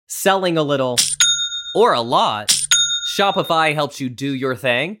Selling a little or a lot, Shopify helps you do your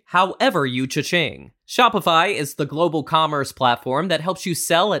thing, however you cha-ching. Shopify is the global commerce platform that helps you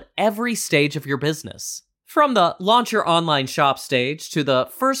sell at every stage of your business. From the launch your online shop stage to the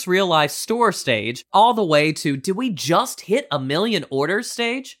first real-life store stage, all the way to do we just hit 1 million orders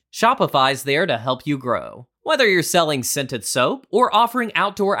stage, Shopify's there to help you grow. Whether you're selling scented soap or offering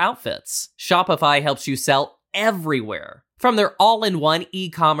outdoor outfits, Shopify helps you sell everywhere. From their all-in-one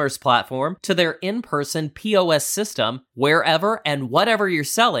e-commerce platform to their in-person POS system, wherever and whatever you're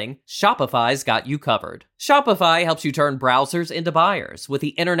selling, Shopify's got you covered. Shopify helps you turn browsers into buyers with the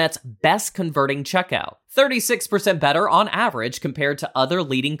internet's best converting checkout, 36% better on average compared to other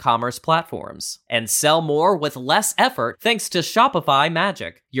leading commerce platforms. And sell more with less effort thanks to Shopify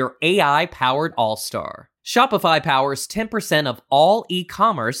Magic, your AI-powered all-star. Shopify powers 10% of all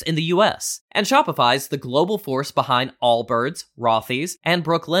e-commerce in the US, and Shopify's the global force behind Allbirds, Rothy's, and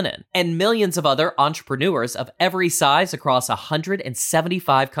Brooklinen, and millions of other entrepreneurs of every size across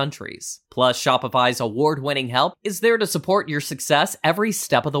 175 countries. Plus, Shopify's award-winning help is there to support your success every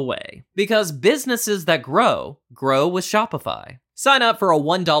step of the way. Because businesses that grow with Shopify. Sign up for a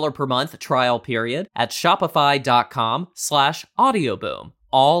 $1 per month trial period at shopify.com/audioboom,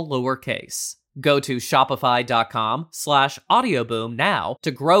 all lowercase. Go to shopify.com/audioboom now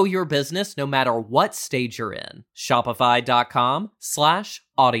to grow your business no matter what stage you're in.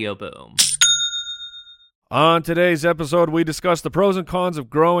 Shopify.com/audioboom. On today's episode, we discuss the pros and cons of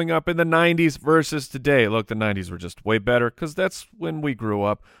growing up in the 90s versus today. Look, the 90s were just way better because that's when we grew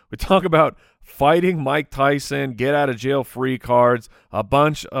up. We talk about fighting Mike Tyson, get out of jail free cards, a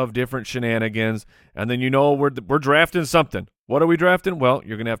bunch of different shenanigans, and then we're drafting something. What are we drafting? Well,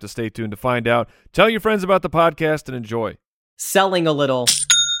 you're going to have to stay tuned to find out. Tell your friends about the podcast and enjoy. Selling a little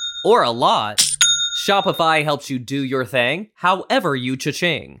or a lot, Shopify helps you do your thing, however you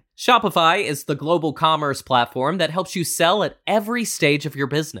cha-ching. Shopify is the global commerce platform that helps you sell at every stage of your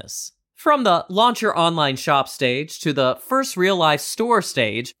business. From the launch your online shop stage to the first real-life store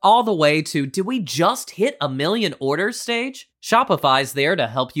stage, all the way to do we just hit 1 million orders stage, Shopify's there to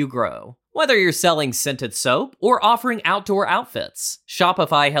help you grow. Whether you're selling scented soap or offering outdoor outfits,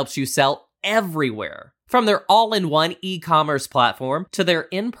 Shopify helps you sell everywhere. From their all-in-one e-commerce platform to their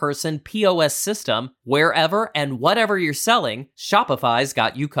in-person POS system, wherever and whatever you're selling, Shopify's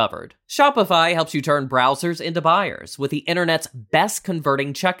got you covered. Shopify helps you turn browsers into buyers with the internet's best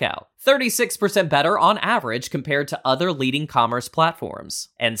converting checkout, 36% better on average compared to other leading commerce platforms.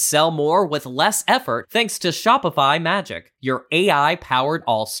 And sell more with less effort thanks to Shopify Magic, your AI-powered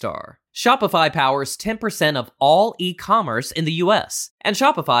all-star. Shopify powers 10% of all e-commerce in the US, and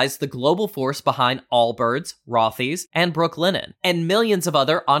Shopify's the global force behind Allbirds, Rothy's, and Brooklinen, and millions of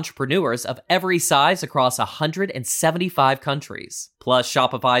other entrepreneurs of every size across 175 countries. Plus,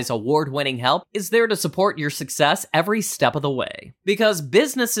 Shopify's award-winning help is there to support your success every step of the way. Because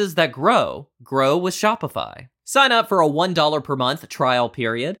businesses that grow with Shopify. Sign up for a $1 per month trial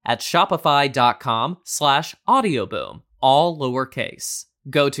period at shopify.com/audioboom, all lowercase.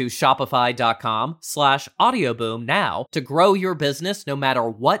 Go to shopify.com/audioboom now to grow your business no matter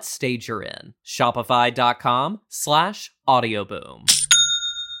what stage you're in. Shopify.com/audioboom.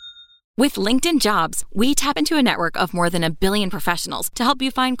 With LinkedIn Jobs, we tap into a network of more than 1 billion professionals to help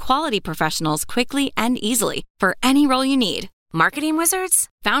you find quality professionals quickly and easily for any role you need. Marketing wizards?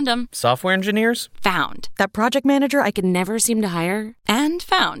 Found them. Software engineers? Found. That project manager I could never seem to hire? And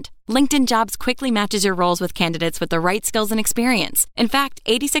found. LinkedIn Jobs quickly matches your roles with candidates with the right skills and experience. In fact,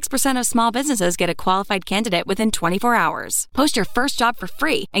 86% of small businesses get a qualified candidate within 24 hours. Post your first job for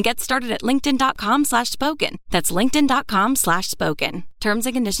free and get started at linkedin.com/spoken. That's linkedin.com/spoken. Terms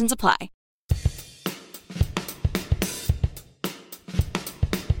and conditions apply.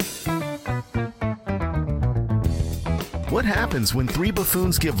 What happens when three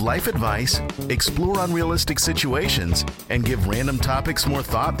buffoons give life advice, explore unrealistic situations, and give random topics more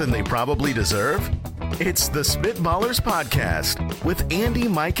thought than they probably deserve? It's the Spitballers Podcast with Andy,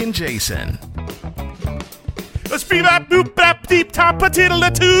 Mike, and Jason. Let's be that boop bap deep top potato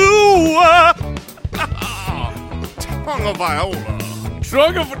Tongue of Viola.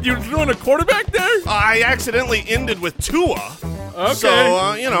 You're doing a quarterback there? I accidentally ended with Tua. Okay. So,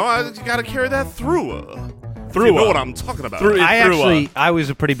 I got to carry that through. You know what I'm talking about. I was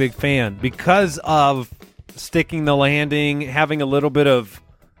a pretty big fan because of sticking the landing, having a little bit of,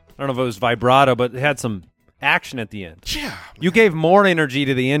 I don't know if it was vibrato, but it had some action at the end. Yeah. You gave more energy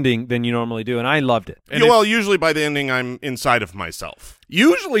to the ending than you normally do, and I loved it. And well, usually by the ending, I'm inside of myself.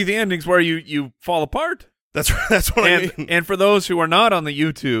 Usually the ending's where you fall apart. That's what I mean. And for those who are not on the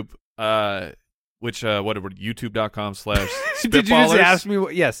YouTube, which YouTube.com/spitballers. Did you just ask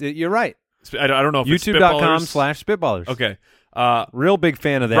me? Yes, you're right. I don't know if YouTube.com/spitballers. Okay. Real big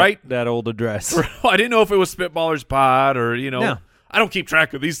fan of that. Right? That old address. I didn't know if it was Spitballers Pod or No. I don't keep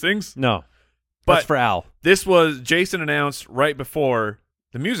track of these things. No, But that's for Al. This was Jason announced right before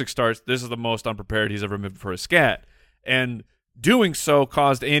the music starts. This is the most unprepared he's ever been for a scat, and doing so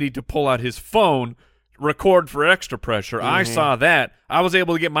caused Andy to pull out his phone, record for extra pressure. I saw that. I was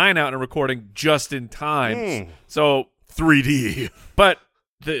able to get mine out and recording just in time. So 3D. But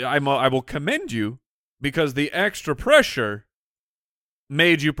I will commend you because the extra pressure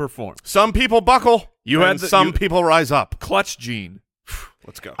made you perform. Some people buckle. Some people rise up. Clutch gene.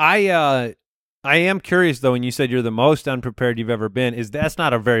 Let's go. I am curious though. When you said you're the most unprepared you've ever been, that's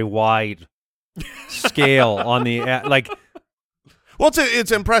not a very wide scale on the like. Well,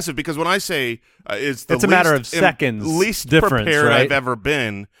 it's impressive because when I say it's a matter of seconds, least difference, prepared right? I've ever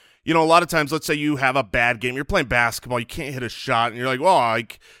been. A lot of times, let's say you have a bad game, you're playing basketball, you can't hit a shot, and you're like, well, I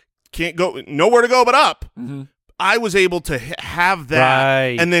can't go, nowhere to go but up. Mm-hmm. I was able to have that,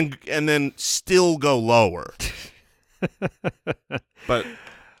 Right. and then still go lower. But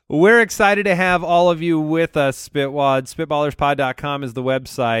We're excited to have all of you with us, Spitwad. SpitballersPod.com is the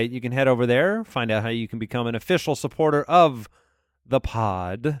website. You can head over there, find out how you can become an official supporter of the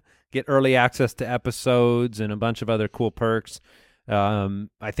pod, get early access to episodes and a bunch of other cool perks.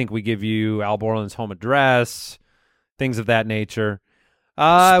 I think we give you Al Borland's home address, things of that nature.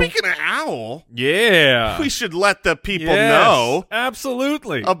 speaking of Owl, Yeah. we should let the people Yes, know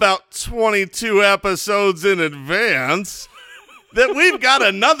absolutely. about 22 episodes in advance that we've got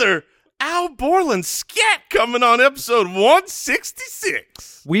another Al Borland scat coming on episode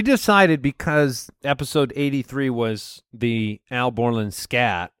 166. We decided because episode 83 was the Al Borland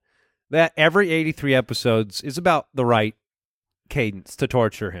scat that every 83 episodes is about the right cadence to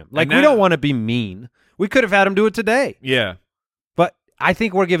torture him. Like, we don't want to be mean. We could have had him do it today. Yeah. But I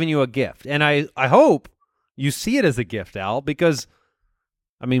think we're giving you a gift. And I hope you see it as a gift, Al, because,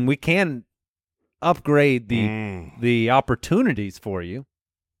 I mean, we can upgrade the opportunities for you.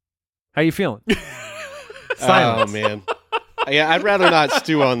 How you feeling? Oh, man. Yeah, I'd rather not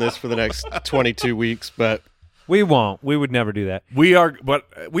stew on this for the next 22 weeks, but We won't. We would never do that.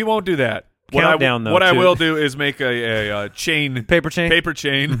 But we won't do that. Countdown, though, What I too. will do is make a chain. Paper chain? Paper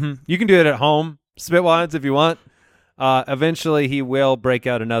chain. Mhm. You can do it at home, Spitwads, if you want. Eventually, he will break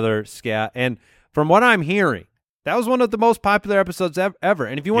out another scat. And from what I'm hearing, that was one of the most popular episodes ever.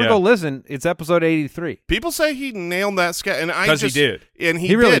 And if you want to Yeah. go listen, it's episode 83. People say he nailed that scat, and I 'Cause he just did. and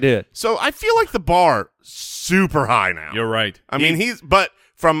He really did. So I feel like the bar super high now. You're right. I mean, but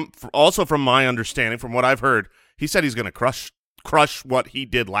from my understanding, from what I've heard, he said he's going to crush what he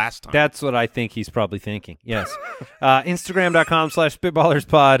did last time. That's what I think he's probably thinking. Yes.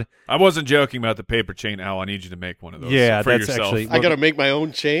 Instagram.com/SpitballersPod. I wasn't joking about the paper chain, Al. I need you to make one of those Yeah, for that's yourself. actually- I got to make my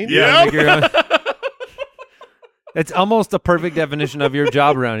own chain? Yeah. Make your own- It's almost a perfect definition of your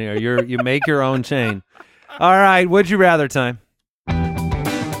job around here. You make your own chain. All right. Would you rather time?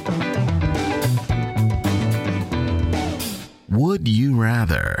 Would you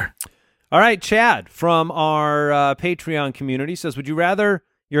rather? All right, Chad from our Patreon community says, would you rather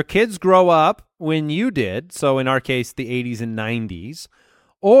your kids grow up when you did, so in our case, the 80s and 90s,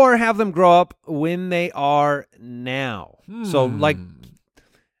 or have them grow up when they are now? So, like,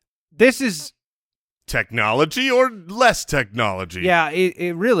 this is, technology or less technology? yeah,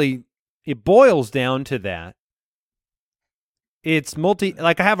 it really, it boils down to that. It's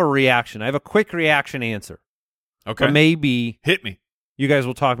like I have a reaction. I have a quick reaction answer. Okay. But maybe Hit me. you guys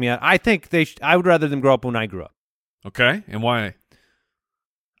will talk me out. I think I would rather them grow up when I grew up. Okay. And why?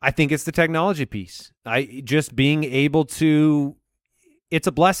 I think it's the technology piece. Just being able to, it's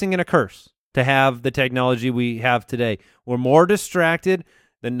a blessing and a curse to have the technology we have today. We're more distracted.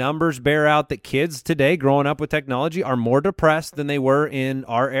 The numbers bear out that kids today growing up with technology are more depressed than they were in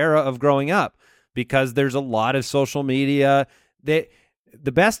our era of growing up because there's a lot of social media. The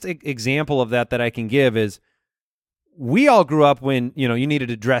best example of that I can give is we all grew up when, you needed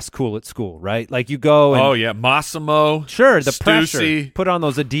to dress cool at school, right? Like you go and... Oh, yeah. Massimo. Sure, the Stussy. pressure. Put on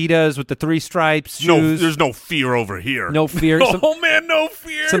those Adidas with the 3 stripes No, shoes. there's no fear over here. No fear. Oh, man, no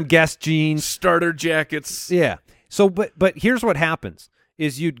fear. Some Guess jeans. Starter jackets. Yeah. So, but here's what happens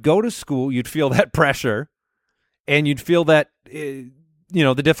is you'd go to school, you'd feel that pressure, and you'd feel that, the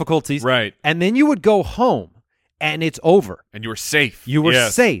difficulties. Right. And then you would go home, and it's over. And you were safe. You were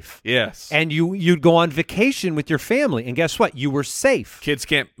Yes. safe. Yes. And you'd go on vacation with your family, and guess what? You were safe. Kids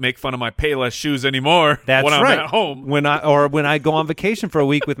can't make fun of my Payless shoes anymore That's when right. I'm at home. When I go on vacation for a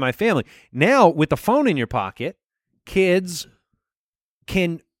week with my family. Now, with the phone in your pocket, kids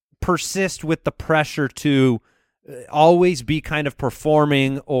can persist with the pressure to always be kind of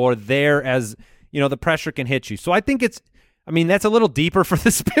performing or there as, the pressure can hit you. So I think that's a little deeper for the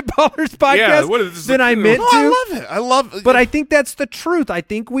Spitballers podcast than I meant to. I love it. I love it. But I think that's the truth. I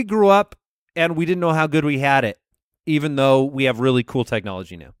think we grew up and we didn't know how good we had it, even though we have really cool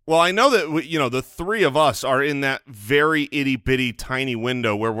technology now. Well, I know that the three of us are in that very itty-bitty tiny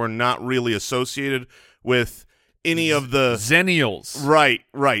window where we're not really associated with any of the Zennials. Right.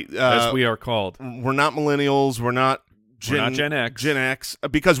 As we are called. We're not millennials. We're not Gen X. Gen X,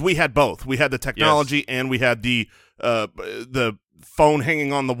 because we had both. We had the technology and we had the phone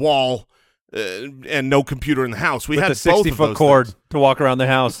hanging on the wall and no computer in the house. We With had the 60-foot cord to walk around the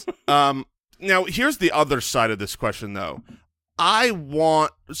house. Now, here's the other side of this question, though. And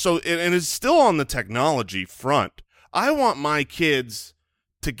it's still on the technology front. I want my kids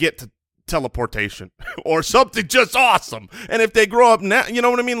to get to teleportation or something just awesome. And if they grow up now, you know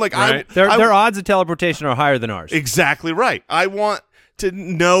what I mean? Like, right. Their odds of teleportation are higher than ours. Exactly right. I want to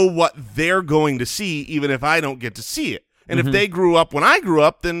know what they're going to see, even if I don't get to see it. And if they grew up when I grew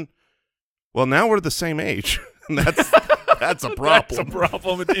up, then, well, now we're the same age. And that's a problem. That's a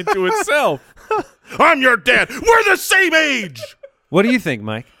problem into itself. I'm your dad. We're the same age. What do you think,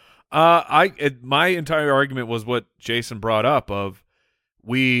 Mike? My entire argument was what Jason brought up of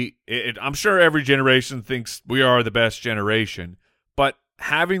I'm sure every generation thinks we are the best generation, but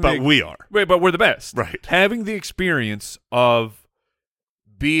we are. Right, but we're the best. Right. Having the experience of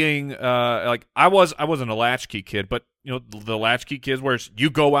being like I wasn't a latchkey kid, but the latchkey kids where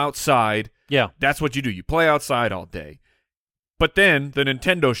you go outside. Yeah. That's what you do. You play outside all day. But then the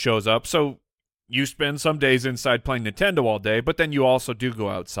Nintendo shows up, so you spend some days inside playing Nintendo all day, but then you also do go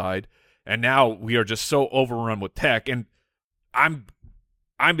outside, and now we are just so overrun with tech, and I'm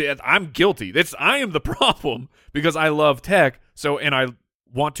guilty. I am the problem because I love tech, and I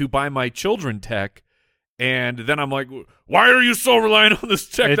want to buy my children tech, and then I'm like, why are you so reliant on this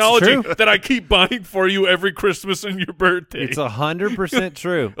technology that I keep buying for you every Christmas and your birthday? It's 100%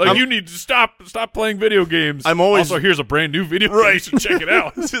 true. Like, you need to stop playing video games. Also, here's a brand new video game. You should check it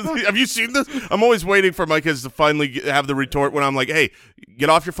out. Have you seen this? I'm always waiting for my kids to finally have the retort when I'm like, hey, get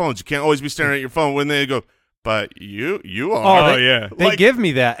off your phones. You can't always be staring at your phone. When they go, but you are. Oh, yeah. They give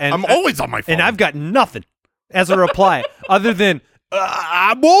me that. And I'm always on my phone. And I've got nothing as a reply other than,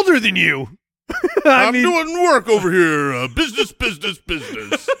 I'm older than you. I'm doing work over here. Business.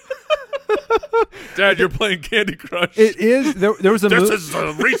 Dad, you're playing Candy Crush. It is. There was a This is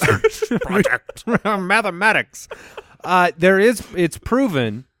a research project. Mathematics. It's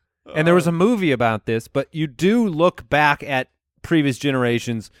proven, and there was a movie about this, but you do look back at previous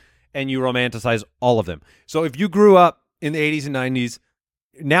generations and you romanticize all of them. So if you grew up in the 80s and 90s,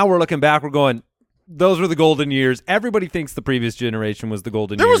 now we're looking back, we're going, those were the golden years. Everybody thinks the previous generation was the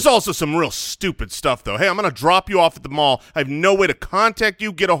golden years. There was also some real stupid stuff, though. Hey, I'm going to drop you off at the mall. I have no way to contact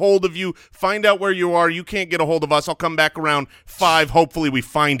you, get a hold of you, find out where you are. You can't get a hold of us. I'll come back around 5. Hopefully we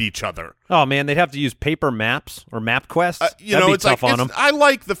find each other. Oh, man, they'd have to use paper maps or MapQuest. That'd be tough on them. I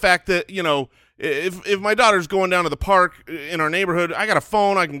like the fact that, if my daughter's going down to the park in our neighborhood, I got a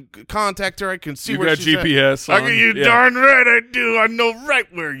phone. I can contact her. I can see where she's at. You got GPS. Darn right I do. I know right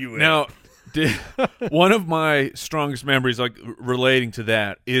where you are. Now, one of my strongest memories, like relating to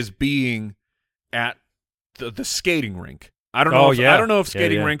that, is being at the skating rink. I don't know. I don't know if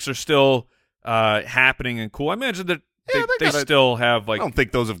skating rinks are still happening and cool. I imagine that they still have like. I don't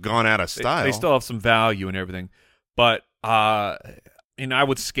think those have gone out of style. They still have some value and everything, but I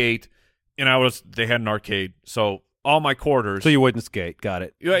would skate, and they had an arcade, so. All my quarters. So you wouldn't skate. Got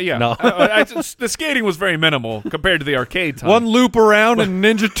it. Yeah. No. The skating was very minimal compared to the arcade time. One loop around and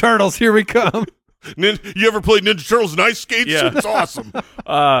Ninja Turtles. Here we come. You ever played Ninja Turtles and ice skates? Yeah. It's awesome.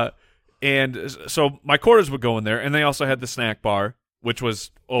 And so my quarters would go in there, and they also had the snack bar, which was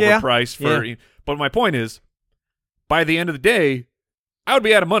overpriced for. Yeah. But my point is, by the end of the day, I would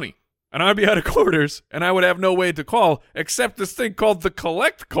be out of money. And I'd be out of quarters, and I would have no way to call except this thing called the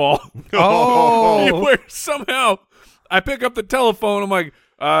collect call. Oh. Where somehow I pick up the telephone. I'm like,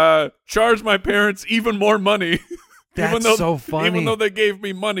 charge my parents even more money. That's so funny. Even though they gave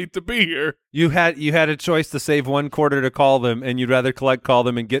me money to be here. You had a choice to save one quarter to call them, and you'd rather call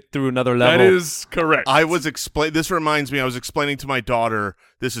them and get through another level. That is correct. This reminds me, I was explaining to my daughter,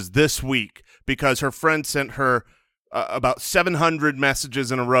 this week, because her friend sent her about 700 messages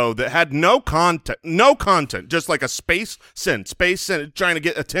in a row that had no content, just like a space send, trying to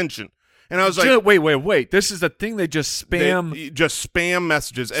get attention. And I was like, wait, this is the thing they just spam. Just spam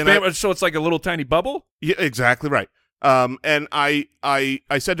messages. So it's like a little tiny bubble? Yeah, exactly right. And I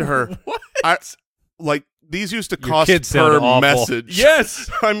said to her, what? these used to Your cost kids sound per awful. message. Yes.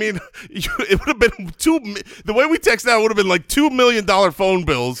 I mean, it would have been the way we text now would have been like $2 million phone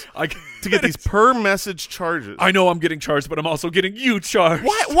bills to get these per message charges. I know I'm getting charged, but I'm also getting you charged.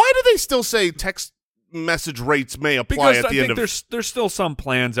 Why do they still say text message rates may apply Because at the I end think of there's still some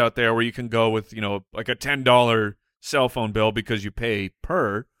plans out there where you can go with, like a $10 cell phone bill because you pay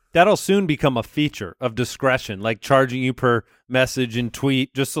per. That'll soon become a feature of discretion, like charging you per message and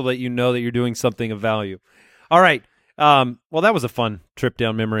tweet, just so that you know that you're doing something of value. All right. Well, that was a fun trip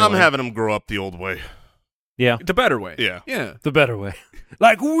down memory I'm lane. having them grow up the old way. Yeah, The better way. Yeah. Yeah. the better way.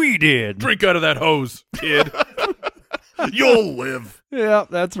 Like we did. Drink out of that hose, kid. You'll live. Yeah,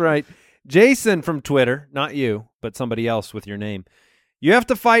 that's right. Jason from Twitter, not you, but somebody else with your name. You have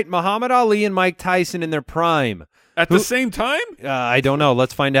to fight Muhammad Ali and Mike Tyson in their prime. At the same time? I don't know.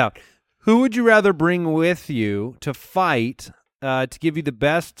 Let's find out. Who would you rather bring with you to fight to give you the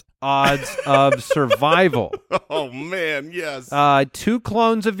best odds of survival? Oh, man, yes. 2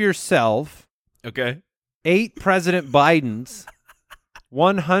 clones of yourself, Okay. 8 President Bidens,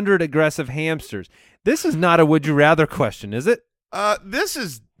 100 aggressive hamsters. This is not a would you rather question, is it? This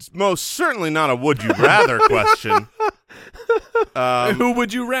is most certainly not a would you rather question. Who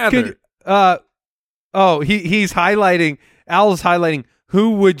would you rather? He's highlighting, Al's highlighting,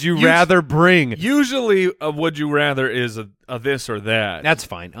 who would you rather bring? Usually a would you rather is a this or that. That's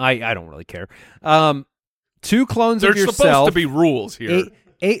fine. I don't really care. 2 clones There's of yourself. supposed to be rules here.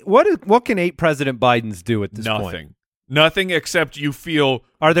 What can 8 President Bidens do at this point? Nothing. Nothing except you feel.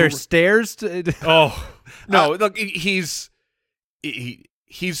 Are there stairs? Oh no! Look, he's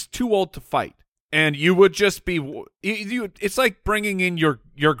too old to fight, and you would just be. It's like bringing in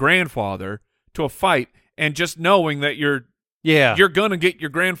your grandfather to a fight, and just knowing that you're gonna get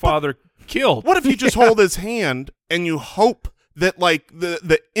your grandfather killed. What if you just hold his hand and you hope that like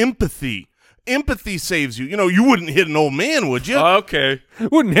the empathy saves you? You wouldn't hit an old man, would you? Okay.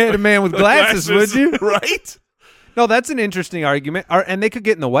 Wouldn't hit a man with glasses, would you? Right? No, that's an interesting argument. And they could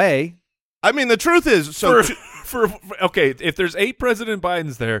get in the way. I mean, the truth is, Okay, if there's 8 President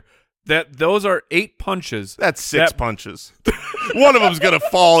Bidens there, those are 8 punches. That's 6 punches. One of them's gonna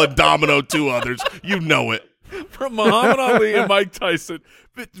fall and domino 2 others. You know it. From Muhammad Ali and Mike Tyson.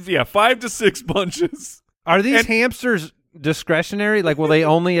 Yeah, 5 to 6 punches. Are these hamsters discretionary? Like, will they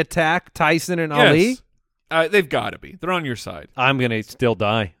only attack Tyson and Ali? They've got to be. They're on your side. I'm going to still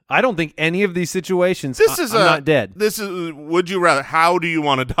die. I don't think any of these situations, I'm not dead. This is, would you rather, how do you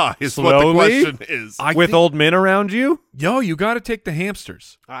want to die is Slowly? what the question is. With old men around you? Yo, you got to take the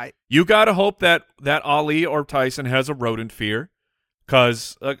hamsters. You got to hope that Ali or Tyson has a rodent fear,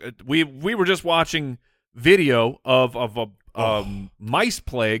 because we were just watching video of a mice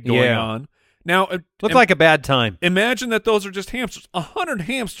plague going on. Now, looked like a bad time. Imagine that those are just hamsters. 100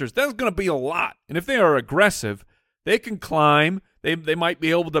 hamsters, that's going to be a lot. And if they are aggressive, they can climb. They might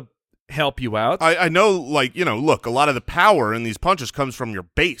be able to help you out. I know, look, a lot of the power in these punches comes from your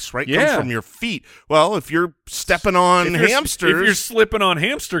base, right? Yeah. Comes from your feet. Well, if you're stepping on hamsters. If you're slipping on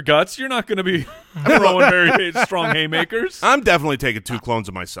hamster guts, you're not going to be throwing very strong haymakers. I'm definitely taking 2 clones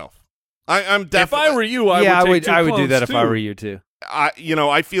of myself. I'm definitely. If I were you, I would take 2 I would do that clones, if I were you too.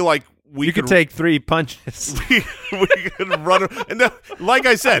 I feel like you could take 3 punches. we could run. And like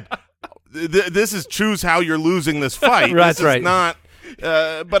I said, this is choose how you're losing this fight. That's this is right. Not.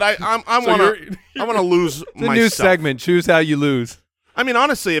 But I want to lose It's a myself. new segment. Choose how you lose. I mean,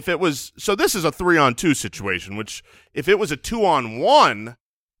 honestly, if it was this is a 3-on-2 situation. Which if it was a 2-on-1,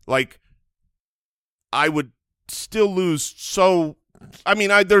 I would still lose. So, I mean,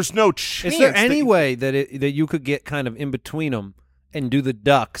 there's no chance. Is there any way that you could get kind of in between them and do the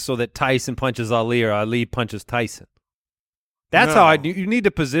duck so that Tyson punches Ali or Ali punches Tyson? That's how you need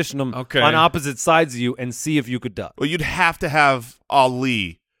to position them on opposite sides of you and see if you could duck. Well, you'd have to have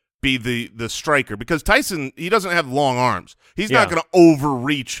Ali be the striker because Tyson, he doesn't have long arms. He's not going to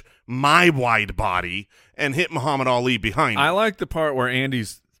overreach my wide body and hit Muhammad Ali behind him. I like the part where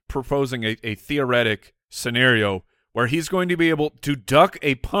Andy's proposing a theoretic scenario where he's going to be able to duck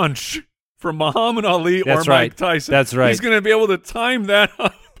a punch from Muhammad Ali or Mike Tyson. That's right. He's going to be able to time that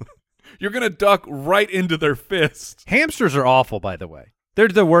up. You're going to duck right into their fist. Hamsters are awful, by the way. They're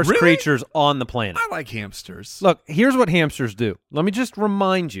the worst Really? creatures on the planet. I like hamsters. Look, here's what hamsters do. Let me just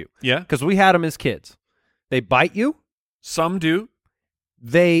remind you. Yeah? Because we had them as kids. They bite you. Some do.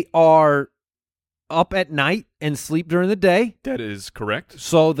 They are up at night and sleep during the day. That is correct.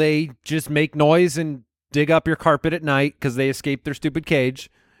 So they just make noise and dig up your carpet at night because they escaped their stupid cage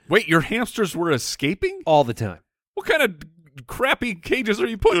Wait, your hamsters were escaping? all the time. What kind of crappy cages are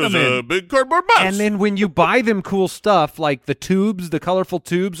you putting It them was in? a big cardboard box. And then when you buy them cool stuff like the tubes, the colorful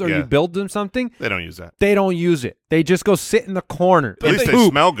tubes, or Yeah. you build them something, they don't use that. they don't use it. They just go sit in the corner. At least they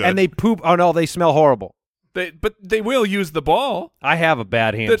poop, smell good. And they poop. Oh, no, they smell horrible. But they will use the ball. I have a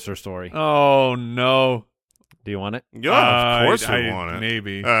bad hamster story. Oh, no. Do you want it? Yeah, of course I want it.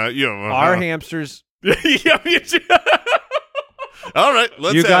 Maybe. Our hamsters. Yeah, All right,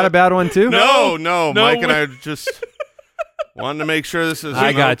 let's You got have a it. bad one, too? No, No, Mike and we- I just wanted to make sure this is.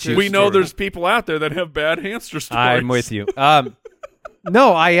 I got you. we know there's people out there that have bad hamster stories. I'm with you.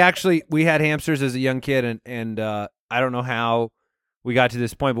 No, we had hamsters as a young kid, and I don't know how we got to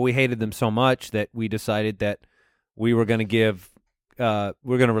this point, but we hated them so much that we decided that we were going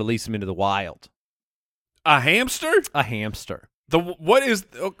to release them into the wild. A hamster? A hamster.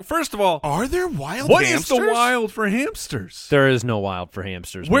 First of all, Are there wild what hamsters? is the wild for hamsters? There is no wild for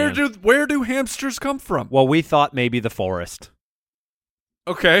hamsters. Where man. do hamsters come from? Well, we thought maybe the forest.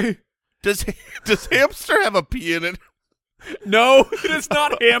 Okay. Does hamster have a pee in it? No, it is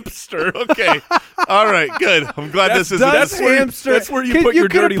not hamster. Okay. All right. Good. I'm glad this is. That's hamster. That's where you Kid, put your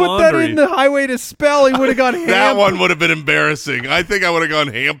could have dirty put laundry. that in the highway to spell. He would have gone ham. That one would have been embarrassing. I think I would have gone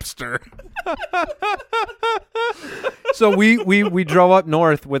hamster. So we drove up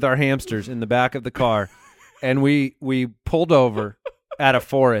north with our hamsters in the back of the car, and we pulled over at a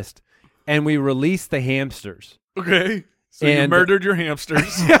forest, and we released the hamsters. Okay. So you And- murdered your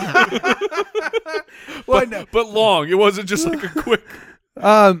hamsters. Well, but long. It wasn't just like a quick.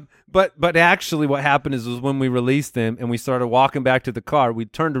 But actually, what happened is when we released them and we started walking back to the car, we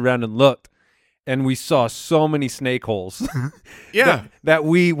turned around and looked, and we saw so many snake holes. Yeah. that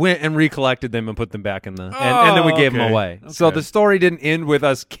we went and recollected them and put them back in the and then we gave them okay. away. So Okay. the story didn't end with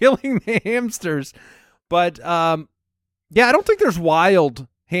us killing the hamsters, but yeah, I don't think there's wild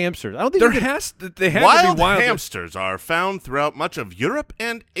hamsters. I don't think There you could- has to, they have Wild to be wild. hamsters are found throughout much of Europe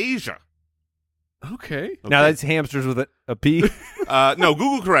and Asia. Okay. Now that's hamsters with a P. No,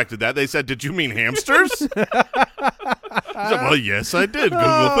 Google corrected that. They said, "Did you mean hamsters?" I said, well, yes, I did.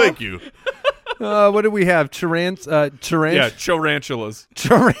 Google, thank you. What do we have? Yeah, tarantulas.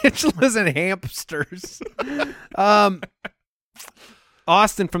 Tarantulas and hamsters.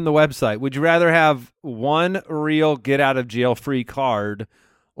 Austin from the website. Would you rather have one real get out of jail free card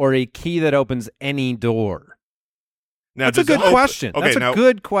or a key that opens any door? Now, That's a does it good open- question. Okay, That's now, a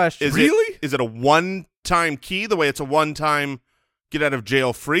good question. Is it a one-time key, the way it's a one-time get out of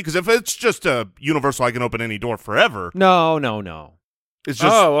jail free? Because if it's just a universal, I can open any door forever. No. It's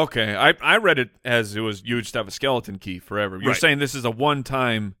just Okay. I read it as it was you would just have a skeleton key forever. You're Right. saying this is a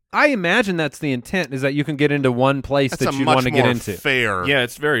one-time. I imagine that's the intent, is that you can get into one place that's that a you much want to get more into. fair. Yeah,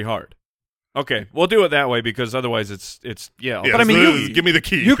 it's very hard. Okay, we'll do it that way because otherwise it's Yeah, But I mean, it's- you- give me the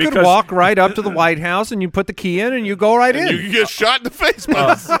key. You could Because- walk right up to the White House and you put the key in and you go right and in. you can get shot in the face.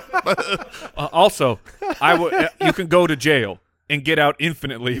 also I would you can go to jail and get out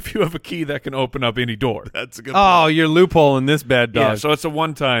infinitely if you have a key that can open up any door. That's a good Oh, point. you're loopholing this bad dog. Yeah, so it's a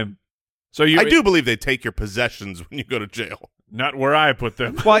one-time. So you I do believe they take your possessions when you go to jail. not where I put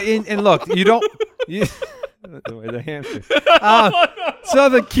them. Well, and look, you don't. The hamster. So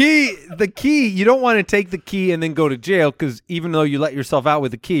the key, you don't want to take the key and then go to jail because even though you let yourself out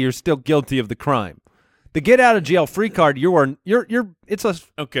with the key, you're still guilty of the crime. The get out of jail free card, it's a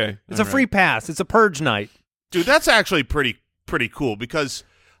Okay, a free pass. It's a purge night. Dude, that's actually pretty cool because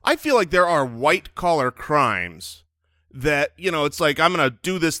I feel like there are white-collar crimes that, it's like I'm going to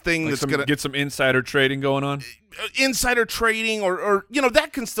do this thing Like that's some, going to get some insider trading going on. insider trading or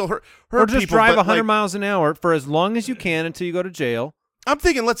that can still hurt Or just people, drive but, 100 like, miles an hour for as long as you can until you go to jail. I'm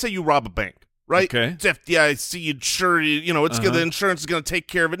thinking, let's say you rob a bank, right? Okay. It's FDIC insured, it's the insurance is going to take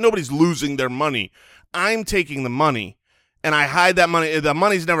care of it. Nobody's losing their money. I'm taking the money, and I hide that money. The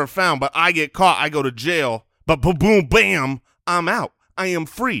money's never found, but I get caught. I go to jail, but boom, bam, I'm out. I am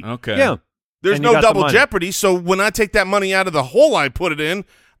free. Okay. Yeah. There's And you no got the double money. jeopardy, so when I take that money out of the hole I put it in,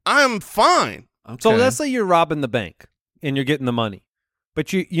 I'm fine. Okay. So let's say you're robbing the bank and you're getting the money,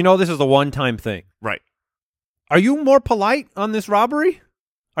 but you know this is a one-time thing. Right. Are you more polite on this robbery?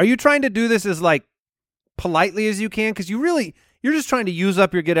 Are you trying to do this as like politely as you can? Because you're just trying to use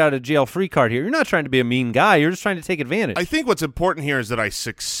up your get out of jail free card here. You're not trying to be a mean guy. You're just trying to take advantage. I think what's important here is that I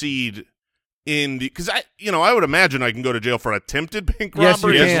succeed in the because I would imagine I can go to jail for attempted bank Yes, you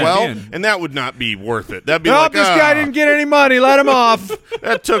robbery as can. well, You can. and that would not be worth it. That'd be Oh, like this guy didn't get any money. Let him off.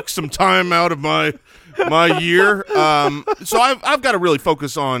 that took some time out of my year. So I've got to really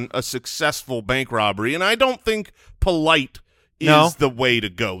focus on a successful bank robbery, and I don't think polite is No. the way to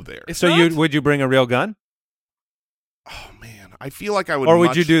go there. It's So not? would you bring a real gun? Oh man, I feel like I would. Or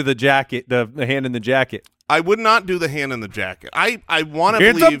would you do the jacket, the hand in the jacket? I would not do the hand in the jacket. I want to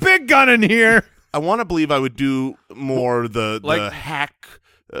It's believe a big gun in here. I want to believe I would do more the Like- hack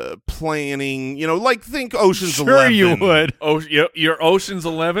planning. Like think Ocean's Sure 11. you would. Oh, your Ocean's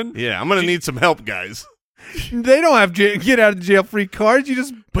 11? Yeah, I'm gonna need some help, guys. They don't have get out of jail free cards. You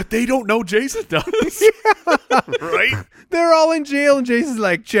just But they don't know Jason does. Right? they're all in jail, and Jason's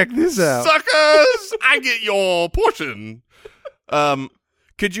like, check this out. Suckers, I get your portion.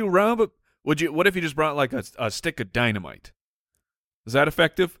 Could you rob? What if you just brought like a stick of dynamite? Is that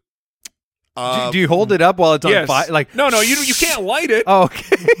effective? Do you hold it up while it's on Yes. fire? Like, no, you can't light it. oh,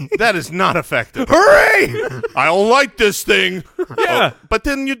 okay. that is not effective. Hooray! I don't like this thing. Yeah. But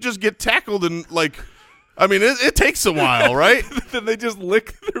then you just get tackled and it takes a while, right? Then they just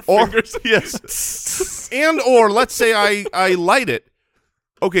lick their Or fingers. yes, or let's say I light it.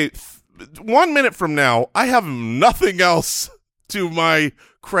 Okay, 1 minute from now, I have nothing else to my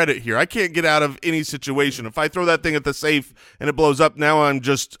credit here. I can't get out of any situation. If I throw that thing at the safe and it blows up, now I'm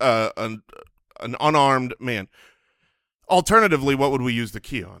just an unarmed man. Alternatively, what would we use the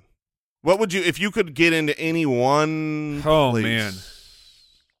key on? What would you, if you could get into any one Oh, place? man.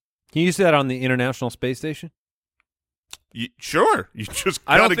 Can you use that on the International Space Station? Sure. You just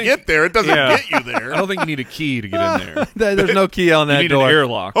I don't got to think- get there. It doesn't Yeah. get you there. I don't think you need a key to get in there. There's no key on You that need door. an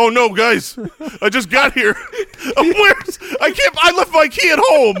airlock. Oh no, guys! I just got here. I left my key at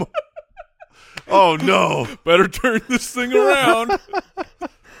home. Oh no. Better turn this thing around.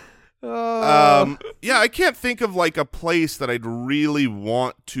 Yeah, I can't think of like a place that I'd really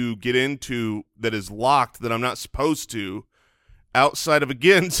want to get into that is locked that I'm not supposed to, outside of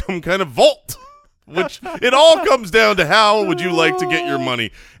again some kind of vault. Which it all comes down to how would you like to get your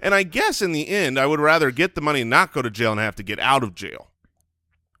money. And I guess in the end, I would rather get the money and not go to jail and have to get out of jail.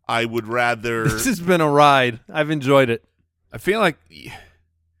 I would rather. This has been a ride. I've enjoyed it. I feel like, I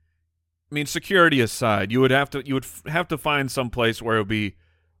mean, security aside, you would have to find some place where it would be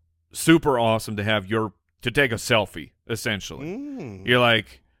super awesome to have to take a selfie. Essentially, you're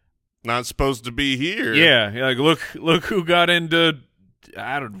like, not supposed to be here. yeah, you're like look who got into.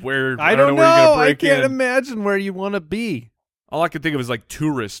 I don't know where I you're don't know. gonna I break can't in. imagine where you want to be. All I could think of is like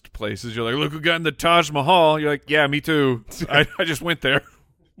tourist places. You're like, look who got in the Taj Mahal. You're like, yeah, me too. I just went there.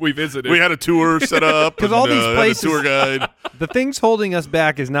 We visited. We had a tour set up. 'Cause all and, these had a places- tour guide. The thing's holding us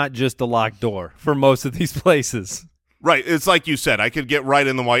back is not just the locked door for most of these places. Right. It's like you said. I could get right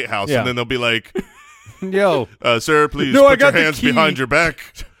in the White House, Yeah. and then they'll be like, Yo, sir, please No, I put your got the hands key." behind your back.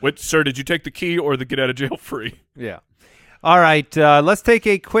 What, sir? Did you take the key or the get out of jail free? yeah. All right, let's take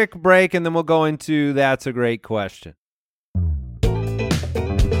a quick break, and then we'll go into That's a Great Question.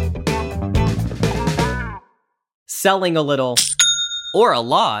 Selling a little or a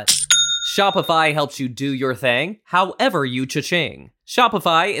lot, Shopify helps you do your thing however you cha-ching.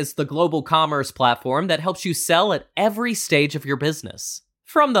 Shopify is the global commerce platform that helps you sell at every stage of your business.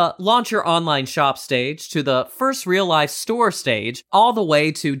 From the launch your online shop stage to the first real life store stage, all the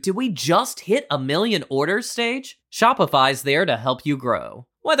way to did we just hit 1 million orders stage? Shopify's there to help you grow.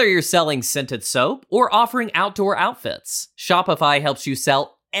 Whether you're selling scented soap or offering outdoor outfits, Shopify helps you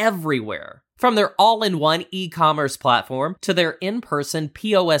sell everywhere. From their all-in-one e-commerce platform to their in-person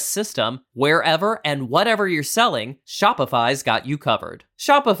POS system, wherever and whatever you're selling, Shopify's got you covered.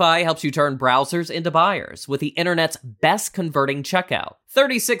 Shopify helps you turn browsers into buyers with the internet's best converting checkout,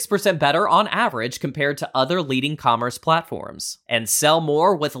 36% better on average compared to other leading commerce platforms. And sell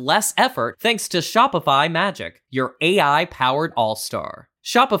more with less effort thanks to Shopify Magic, your AI-powered all-star.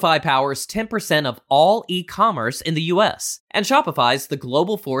 Shopify powers 10% of all e-commerce in the US, and Shopify's the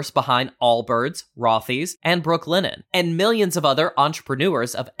global force behind Allbirds, Rothy's, and Brooklinen, and millions of other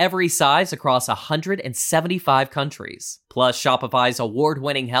entrepreneurs of every size across 175 countries. Plus, Shopify's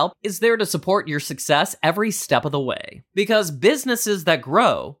award-winning help is there to support your success every step of the way. Because businesses that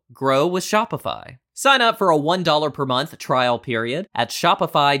grow with Shopify. Sign up for a $1 per month trial period at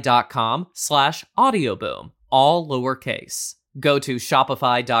shopify.com/audioboom, all lowercase. Go to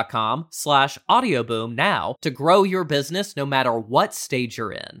shopify.com/audioboom now to grow your business no matter what stage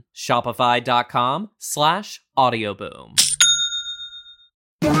you're in. Shopify.com/audioboom.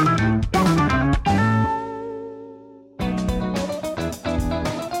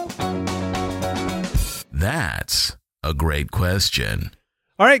 That's a great question.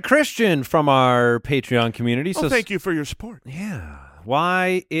 All right, Christian from our Patreon community. Oh, thank you for your support. Yeah.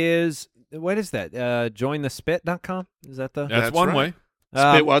 What is that? Jointhespit.com? Is that the? That's one right. way.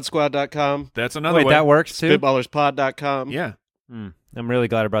 SpitWadSquad.com. That's another Wait, way. that works too? SpitballersPod.com. Yeah. I'm really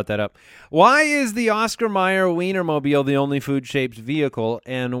glad I brought that up. Why is the Oscar Mayer Wienermobile the only food-shaped vehicle,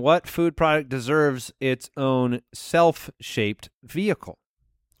 and what food product deserves its own self-shaped vehicle?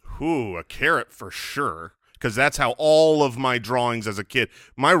 Ooh, a carrot for sure. Because that's how all of my drawings as a kid.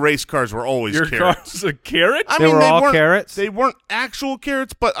 My race cars were always Your carrots. car's a carrot? They were all weren't- carrots? They weren't actual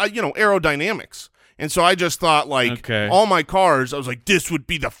carrots, but aerodynamics. And so I just thought, like, Okay. all my cars, I was like, this would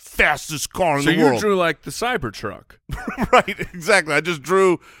be the fastest car in So the you world. drew like the Cybertruck. Right, exactly. I just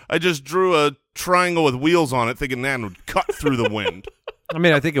drew a triangle with wheels on it, thinking that would cut through the wind. I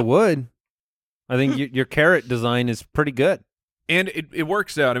mean, I think it would. I think your carrot design is pretty good. And it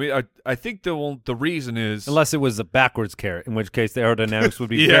works out. I mean, I think the reason is Unless it was a backwards carrot, in which case the aerodynamics would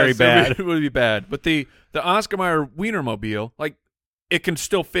be Yes, very bad. It would be bad. But the Oscar Mayer Wienermobile, like, it can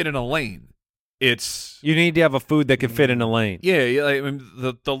still fit in a lane. It's You need to have a food that can fit in a lane. yeah, I mean,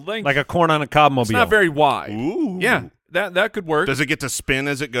 the length, Like a corn on a cob mobile. it's not very wide. Ooh. Yeah, that could work. Does it get to spin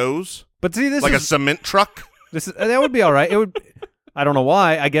as it goes? But see, this Like a is cement truck? that would be all right. It would. I don't know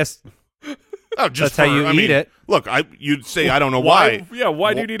why. I guess Oh, just That's how you I eat mean, it. Look, you'd say I don't know why. Yeah,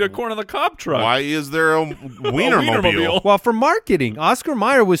 why do you need a corn on the cob truck? Why is there a Wienermobile? Wienermobile. well, for marketing, Oscar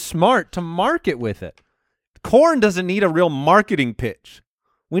Mayer was smart to market with it. Corn doesn't need a real marketing pitch.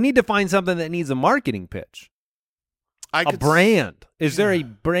 We need to find something that needs a marketing pitch. I A could brand. Is there a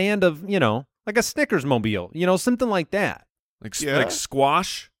brand of, like a Snickers mobile, something like that? Yeah. Like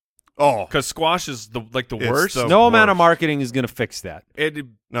squash? Oh, Because squash is the It's worst. the- No amount of worst. marketing is going to fix that.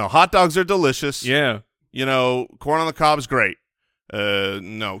 no, hot dogs are delicious. Yeah. Corn on the cob is great.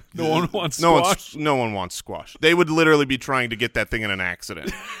 No. No one wants squash. No one wants squash. They would literally be trying to get that thing in an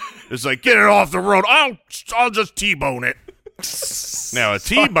accident. It's like, get it off the road. I'll just T-bone it. Now, a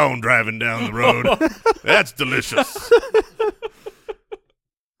T-bone driving down the road, that's delicious.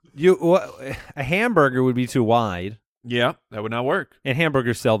 A hamburger would be too wide, Yeah, that would not work. and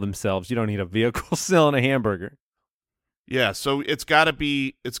hamburgers sell themselves. You don't need a vehicle selling a hamburger. Yeah, so it's got to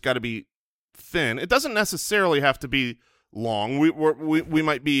be thin. It doesn't necessarily have to be long. We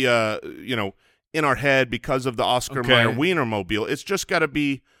might be in our head because of the Oscar Okay. Mayer Wienermobile. It's just got to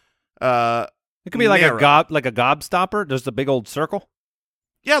be It could be like narrow. a gobstopper, just a big old circle.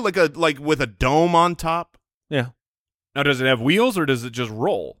 Yeah, like with a dome on top. Yeah. Now, does it have wheels or does it just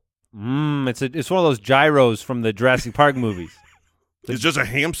roll? It's one of those gyros from the Jurassic Park movies. It's just a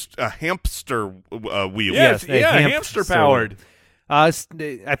hamster wheel. Yeah, Yes, a hamster powered. I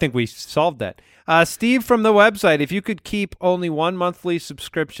think we solved that. Steve from the website, if you could keep only one monthly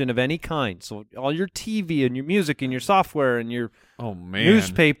subscription of any kind, so all your TV and your music and your software and your Oh man,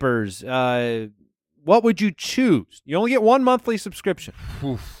 newspapers, what would you choose? You only get one monthly subscription.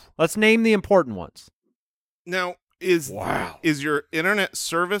 Let's name the important ones. Now, is Wow. your internet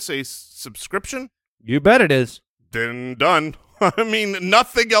service a subscription? You bet it is. Then done. I mean,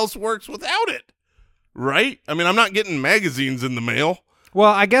 nothing else works without it, right? I mean, I'm not getting magazines in the mail.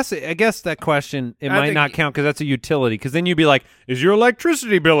 Well, I guess that question, it I might think- not count because that's a utility. Because then you'd be like, is your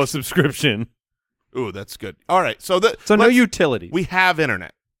electricity bill a subscription? Ooh, that's good. All right, so So no utilities. We have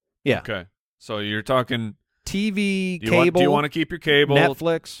internet. Yeah. Okay, so you're talking TV, do you cable, do you want to keep your cable?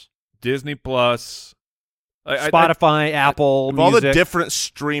 Netflix, Disney Plus, Spotify, Apple, Of all the Music. different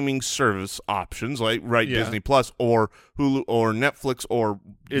streaming service options, like Yeah. Disney Plus or Hulu or Netflix or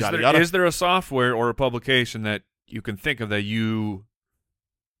Is yada there yada. is there a software or a publication that you can think of that you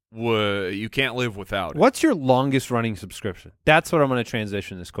can't live without? What's your longest running subscription? That's what I'm going to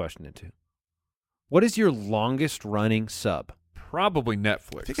transition this question into. What is your longest running sub? Probably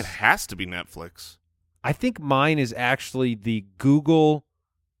Netflix. I think it has to be Netflix. I think mine is actually the Google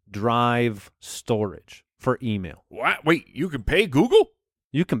Drive storage for email. What? Wait, you can pay Google?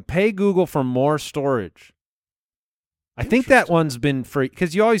 You can pay Google for more storage. I think that one's been free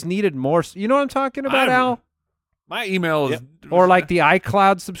because you always needed more. You know what I'm talking about, Al? My email is Or like the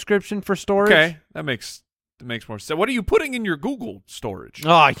iCloud subscription for storage. okay. That makes more sense. What are you putting in your Google storage?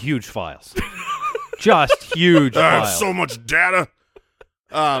 Oh, huge files. Just huge files. So much data.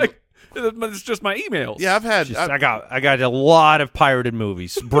 It's just my emails. Yeah, I've had. I got a lot of pirated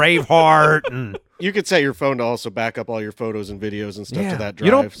movies. Braveheart and You could set your phone to also back up all your photos and videos and stuff to that drive.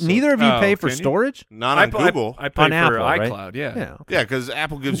 You don't. so- Neither of you Oh, pay for can you? storage. not on Google. I pay On for Apple, right? iCloud. Yeah. Yeah. Okay. Yeah, because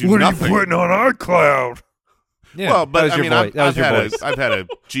Apple gives you nothing. on iCloud? Yeah. Well, but That was I your mean, voice. That was your voice. I've had a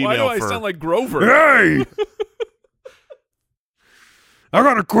Gmail Why do I for. sound like Grover? Hey, I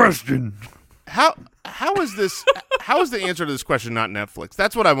got a question. how is this? How is the answer to this question not Netflix?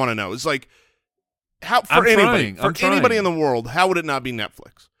 That's what I want to know. It's like how for I'm anybody trying. I'm for anybody trying. in the world, how would it not be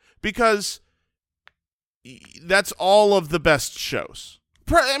Netflix? Because that's all of the best shows.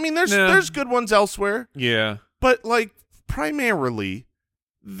 I mean, Yeah. there's good ones elsewhere, Yeah. but like primarily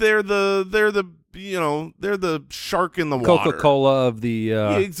they're the shark in the water. Coca-Cola of the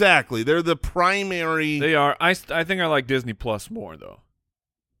Yeah, exactly. They're the primary. They are. I think I like Disney Plus more though,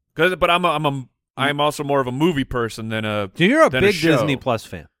 but I'm also more of a movie person than a. So you're a than big show. Disney Plus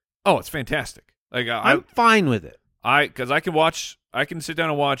fan. Oh, it's fantastic. Like I'm fine with it. because I can sit down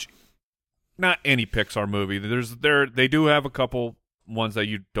and watch not any Pixar movie. They do have a couple ones that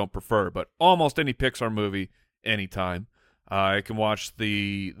you don't prefer, but almost any Pixar movie anytime. I can watch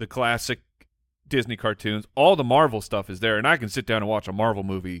the classic Disney cartoons. All the Marvel stuff is there, and I can sit down and watch a Marvel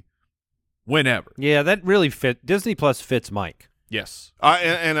movie whenever. Yeah, that really fit. Disney Plus fits Mike. Yes.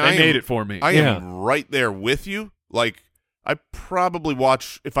 I made it for me. I am right there with you. Like, I probably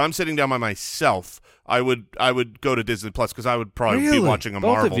watch, if I'm sitting down by myself, I would go to Disney Plus because I would probably be watching a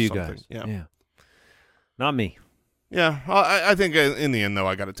Both Marvel of you something. guys. Yeah. Not me. Yeah. I think in the end, though,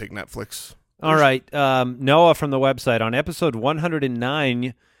 I got to take Netflix. All right. Noah from the website, on episode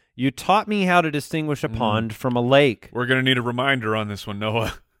 109, you taught me how to distinguish a pond from a lake. We're going to need a reminder on this one,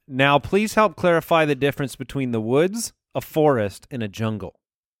 Noah. Now, please help clarify the difference between the woods, a forest, and a jungle.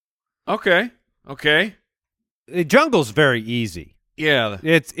 Okay. A jungle's very easy. Yeah.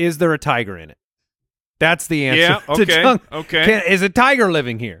 Is there a tiger in it? That's the answer. Yeah, to okay, okay. Is a tiger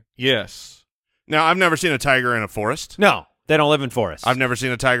living here? Yes. Now, I've never seen a tiger in a forest. No, they don't live in forests. I've never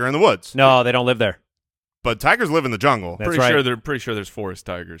seen a tiger in the woods. No, they don't live there. But tigers live in the jungle. That's Pretty right. Pretty sure there's forest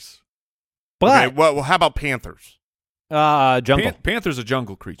tigers. But Okay, well, how about panthers? jungle. Panther's a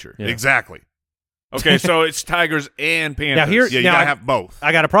jungle creature. Yeah. Exactly. Okay, so it's tigers and panthers. Now here- Yeah, you Now, got to I- have both.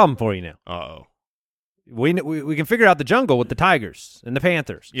 I got a problem for you now. Uh-oh. We can figure out the jungle with the tigers and the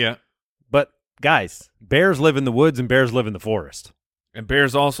panthers. Yeah. But guys, bears live in the woods and bears live in the forest. And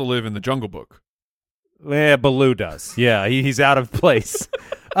bears also live in the Jungle Book. Yeah, Baloo does. Yeah, he's out of place.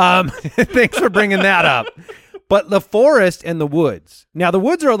 Thanks for bringing that up. But the forest and the woods. Now, the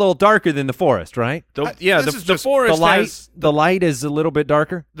woods are a little darker than the forest, right? This is The just forest The light is a little bit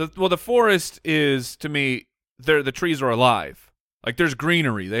darker. the forest is, to me, the trees are alive. Like there's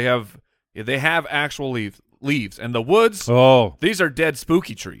greenery. They have actual leaves. And the woods, Oh. these are dead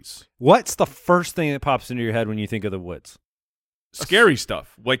spooky trees. What's the first thing that pops into your head when you think of the woods? Scary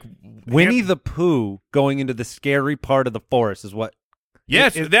stuff. Like Winnie the Pooh going into the scary part of the forest is what.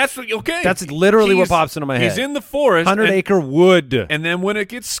 Yes, that's okay. That's literally what He's- pops into my head. He's in the forest. 100-acre wood. And then when it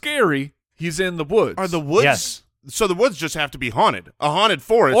gets scary, he's in the woods. Are the woods? Yes. So the woods just have to be haunted. A haunted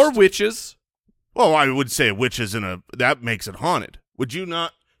forest. or witches. Well, I would say witches that makes it haunted. Would you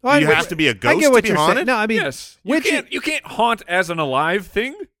not? Well, you I- have to be a ghost I get what to be you're haunted? saying. No, I mean, Yes. You can't haunt as an alive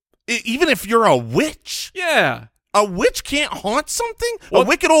thing. Even if you're a witch? Yeah. A witch can't haunt something? Well- a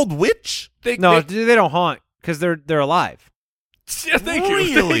wicked old witch? They they don't haunt because they're alive. yeah, thank you.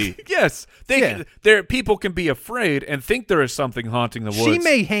 Really? Yes. Yeah. People can be afraid and think there is something haunting the woods. She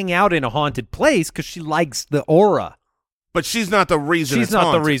may hang out in a haunted place because she likes the aura. But she's not the reason She's it's not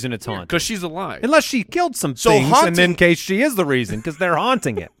haunted. the reason it's haunted. because she's alive. Unless she killed some So things, and haunting- in case she is the reason, because they're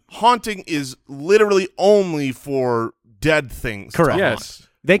haunting it. Haunting is literally only for dead things. to Correct. haunt. Yes.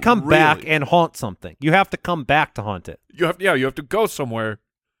 They come back Really? and haunt something. You have to come back to haunt it. You have to go somewhere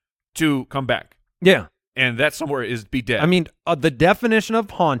to come back. Yeah. And that somewhere is be dead. I mean, the definition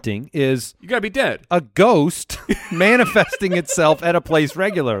of haunting is you got to be dead. a ghost manifesting itself at a place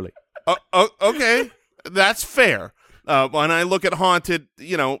regularly. Okay, that's fair. When I look at haunted,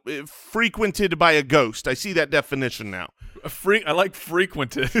 frequented by a ghost, I see that definition now. I like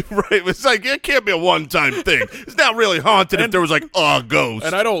frequented. Right? It's like, it can't be a one-time thing. It's not really haunted if there was like a ghost.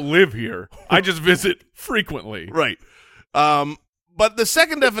 And I don't live here. I just visit frequently. Right. But the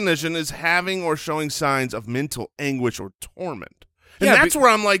second definition is having or showing signs of mental anguish or torment. And Yeah, that's where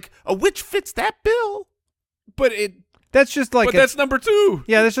I'm like, a witch fits that bill. But That's just like that's number 2.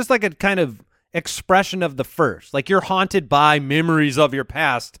 yeah, that's just like a kind of expression of the first. Like you're haunted by memories of your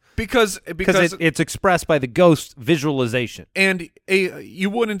past Because because it's expressed by the ghost visualization. and you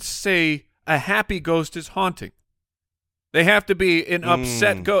wouldn't say a happy ghost is haunting. They have to be an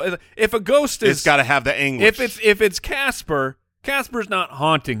upset ghost. If a ghost is It's got to have the anguish. if it's Casper's not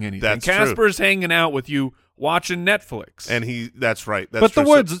haunting anything. That's true. Casper's hanging out with you watching Netflix. And that's right. That's But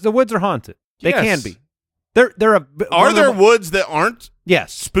true. the woods are haunted. They Yes. can be. They're a Are there woods that aren't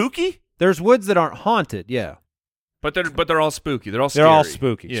Yes. spooky? There's woods that aren't haunted. Yeah. but they're all spooky. They're all They're all scary.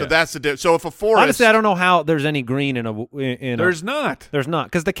 spooky. Yeah. So that's the so if a forest Honestly, I don't know how there's any green There's not. There's not,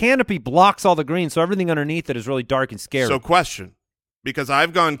 because the canopy blocks all the green, so everything underneath it is really dark and scary. So question, because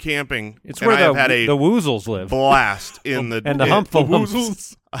I've gone camping it's and where I have had the a woozles live. blast in the And the in-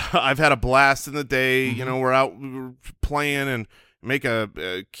 humpfalumps. I've had a blast in the day. We're out playing and make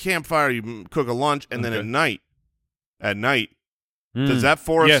a campfire. You cook a lunch, and then Okay. at night, at night, does that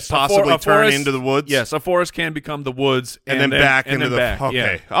forest Yes, possibly a turn forest- into the woods? Yes, a forest can become the woods, and then back into the back. okay.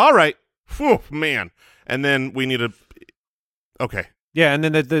 Yeah. All right. Whew, man. And then we need a okay. Yeah, and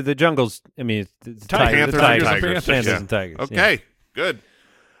then the jungles. I mean, it's Panthers and tigers, tigers. Panthers Yeah. and tigers. Okay. yeah. Good.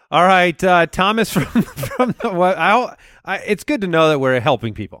 All right, Thomas from the. It's good to know that we're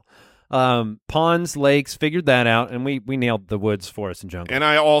helping people. Ponds, lakes, figured that out, and we nailed the woods, forest, and jungle. And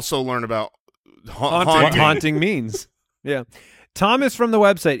I also learned about Haunting. What haunting. haunting means. Yeah. Thomas from the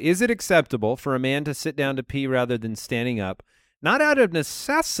website, is it acceptable for a man to sit down to pee rather than standing up, not out of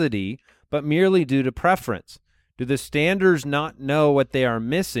necessity, but merely due to preference? Do the standers not know what they are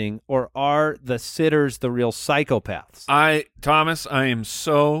missing, or are the sitters the real psychopaths? Thomas, I am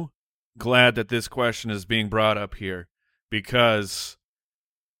so glad that this question is being brought up here because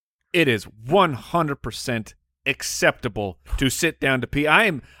it is 100% acceptable to sit down to pee. I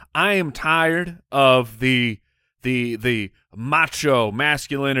am tired of the macho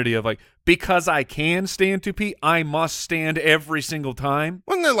masculinity of like, because I can stand to pee, I must stand every single time.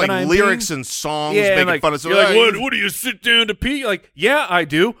 Wasn't there like when I'm lyrics peeing? and songs Yeah, making like, fun of you're like, what do you sit down to pee? Like, yeah, I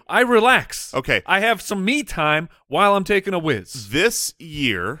do. I relax. Okay. I have some me time while I'm taking a whiz. This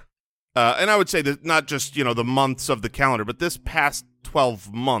year, and I would say that not just, the months of the calendar, but this past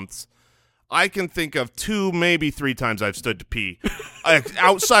 12 months, I can think of 2, maybe 3 times I've stood to pee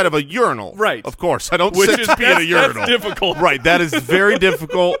outside of a urinal. Right. Of course. I don't Which sit is to pee at a urinal. that's difficult. Right. That is very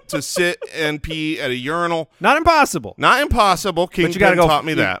difficult to sit and pee at a urinal. Not impossible. Not impossible. But you Kingpin gotta go, taught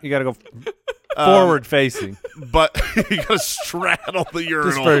me that. You got to go forward facing. But you got to straddle the Just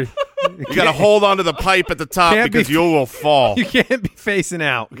urinal. for, You got to hold onto the pipe at the top Can't be- because you will fall. you can't be facing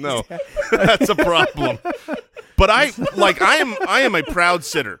out. No, that's a problem. But I am a proud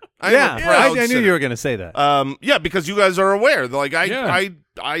sitter. I am a proud I knew sitter. you were going to say that. Yeah, because you guys are aware. Like Yeah.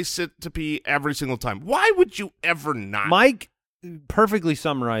 I sit to pee every single time. Why would you ever not? Mike perfectly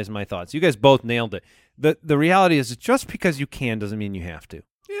summarized my thoughts. You guys both nailed it. The reality is just because you can doesn't mean you have to.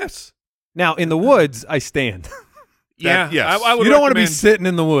 Yes. Now, in the woods, I stand. Yeah. yes. I would You don't want to be recommend- sitting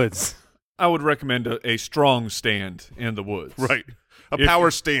in the woods. I would recommend a strong stand in the woods. Right. A If-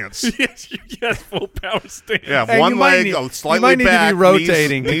 power stance. yes, full power stand. Yeah, And one you might leg need- slightly you might need back. to be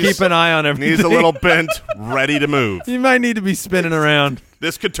rotating to keep an eye on everything. Knees a little bent, ready to move. You might need to be spinning around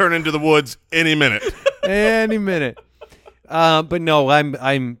This could turn into the woods any minute. any minute. But no,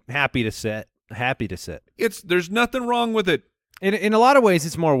 I'm happy to sit. Happy to sit. There's nothing wrong with it. In a lot of ways,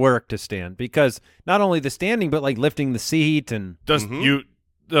 it's more work to stand because not only the standing, but like lifting the seat and Does you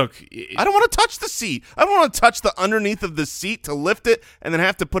look? I don't want to touch the seat. I don't want to touch the underneath of the seat to lift it and then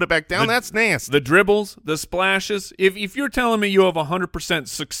have to put it back down. That's nasty. The dribbles, the splashes. If you're telling me you have 100%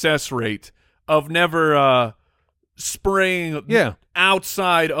 success rate of never spraying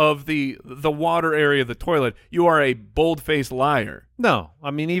outside of the water area of the toilet, you are a bold-faced liar. no, I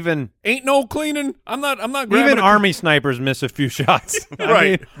mean even Ain't no cleaning. I'm not grabbing even a- army snipers miss a few shots. I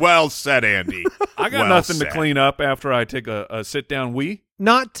Right. mean, Well said, Andy. I got Well nothing said. to clean up after I take a sit-down wee.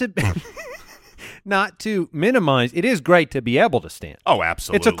 not to not to minimize. It is great to be able to stand. Oh,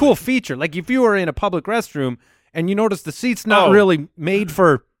 absolutely. It's a cool feature. Like if you were in a public restroom and you notice the seat's not Oh. really made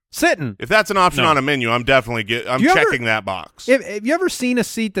for sitting. If that's an option No. on a menu, I'm definitely I'm Do you ever- checking that box. Have you ever seen a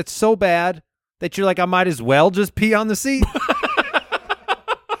seat that's so bad that you're like, I might as well just pee on the seat?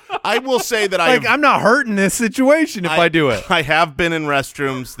 I will say that Like I'm not hurting this situation if I do it. I have been in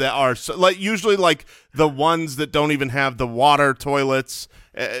restrooms that are usually like the ones that don't even have the water toilets,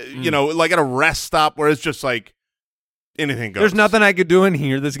 like at a rest stop where it's just like anything goes. There's nothing I could do in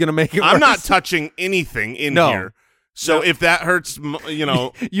here that's going to make it I'm worse. not touching anything in No. here. So if that hurts,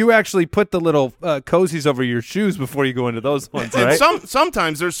 You actually put the little cozies over your shoes before you go into those ones, and right?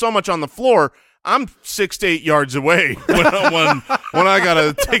 sometimes there's so much on the floor, I'm 6 to 8 yards away when I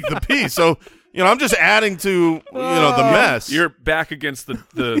gotta take the pee. So I'm just adding to the mess. You're back against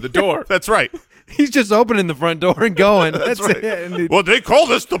the door. That's right. He's just opening the front door and going. That's right. it. And Well, they call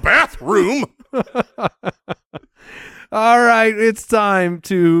this the bathroom. all right, it's time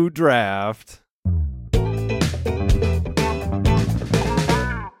to draft.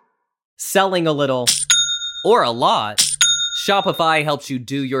 Selling a little or a lot, Shopify helps you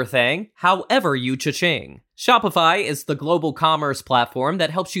do your thing, however you cha-ching. Shopify is the global commerce platform that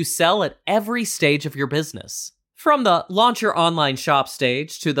helps you sell at every stage of your business. From the launch your online shop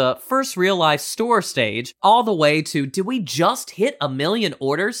stage to the first real life store stage, all the way to do we just hit 1 million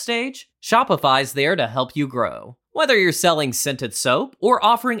orders stage? Shopify's there to help you grow. Whether you're selling scented soap or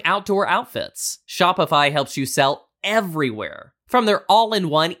offering outdoor outfits, Shopify helps you sell everywhere. From their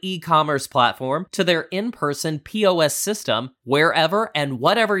all-in-one e-commerce platform to their in-person POS system, wherever and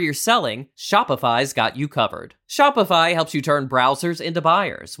whatever you're selling, Shopify's got you covered. Shopify helps you turn browsers into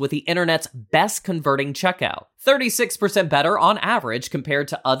buyers with the internet's best converting checkout, 36% better on average compared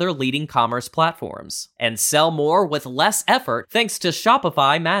to other leading commerce platforms. And sell more with less effort thanks to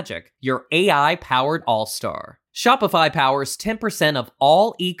Shopify Magic, your AI-powered all-star. Shopify powers 10% of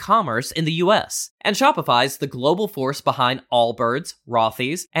all e-commerce in the US, and Shopify's the global force behind Allbirds,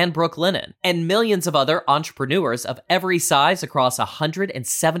 Rothy's, and Brooklinen, and millions of other entrepreneurs of every size across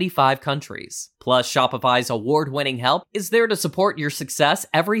 175 countries. Plus, Shopify's award-winning help is there to support your success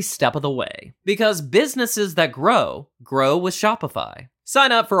every step of the way. Because businesses that grow with Shopify.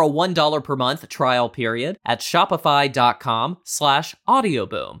 Sign up for a $1 per month trial period at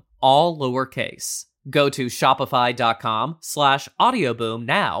shopify.com/audioboom, all lowercase. Go to shopify.com/audioboom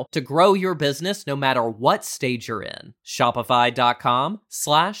now to grow your business no matter what stage you're in.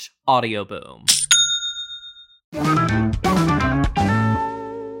 Shopify.com/audioboom.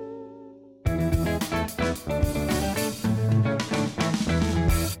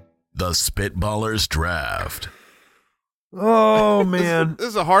 The Spitballers Draft. Oh, man. This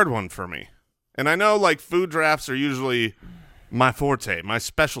is a hard one for me. And I know, like, food drafts are usually my forte, my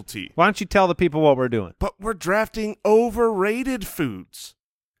specialty. Why don't you tell the people what we're doing? But we're drafting overrated foods.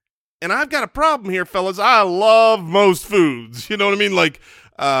 And I've got a problem here, fellas. I love most foods. You know what I mean? Like,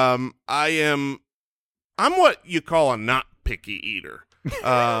 I'm what you call a not picky eater.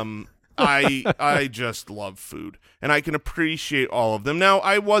 I just love food, and I can appreciate all of them. Now,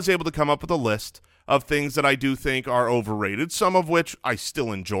 I was able to come up with a list of things that I do think are overrated, some of which I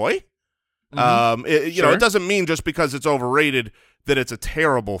still enjoy. It doesn't mean just because it's overrated that it's a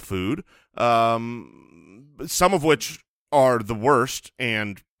terrible food. Some of which are the worst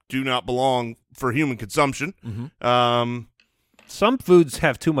and do not belong for human consumption. Some foods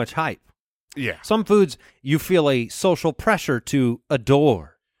have too much hype. Yeah. Some foods you feel a social pressure to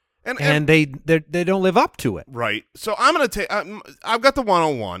adore, and they don't live up to it. Right. So I'm going to take I've got the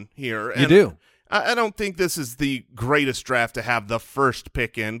 101 here. And you do. I don't think this is the greatest draft to have the first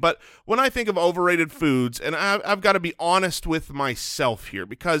pick in, but when I think of overrated foods, and I've got to be honest with myself here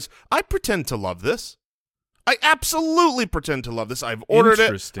because I pretend to love this. I absolutely pretend to love this. I've ordered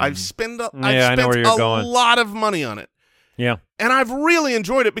it. I've spent a lot of money on it. Yeah. And I've really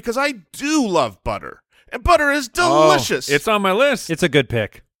enjoyed it because I do love butter. And butter is delicious. It's on my list. It's a good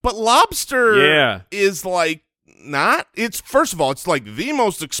pick. But lobster is like not. It's first of all, it's like the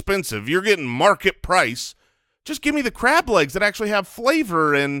most expensive. You're getting market price. Just give me the crab legs that actually have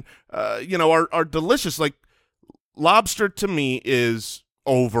flavor and are delicious. Like lobster to me is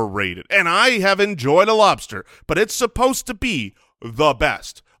overrated. And I have enjoyed a lobster, but it's supposed to be the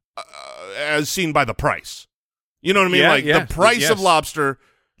best as seen by the price. You know what I mean? The price of lobster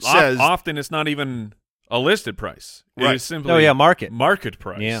says often it's not even a listed price. Right. It is simply market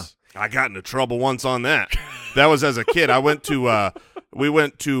price. Yeah. I got into trouble once on that. That was as a kid. I went to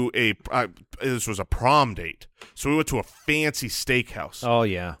this was a prom date. So we went to a fancy steakhouse. Oh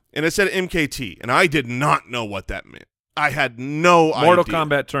yeah. And it said MKT, and I did not know what that meant. I had no idea. Mortal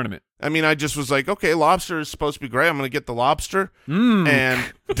Kombat tournament. I mean, I just was like, okay, lobster is supposed to be great. I'm going to get the lobster.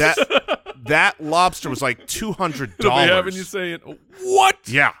 And that lobster was like $200. They'll be having you saying, what?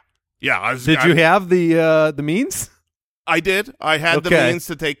 Yeah. Yeah. Did you have the means? I did. I had the means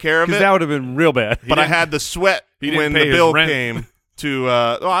to take care of it. Because that would have been real bad. But I had the sweat when the bill came to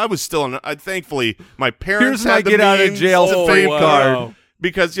I was still thankfully my parents had the get out of means jail to free pay card.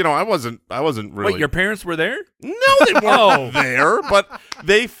 because I wasn't really. Wait, your parents were there? No, they weren't there, but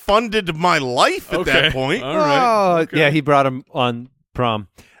they funded my life at that point. All right. Oh, yeah, he brought him on prom.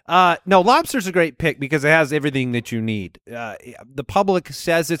 No, lobster's a great pick because it has everything that you need. The public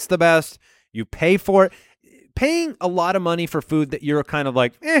says it's the best. You pay for it. Paying a lot of money for food that you're kind of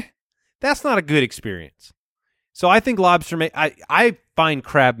like, that's not a good experience. So I think lobster I find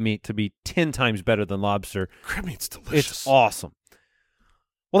crab meat to be 10 times better than lobster. Crab meat's delicious. It's awesome.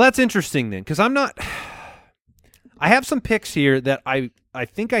 Well, that's interesting then, because I have some picks here that I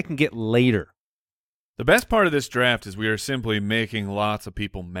think I can get later. The best part of this draft is we are simply making lots of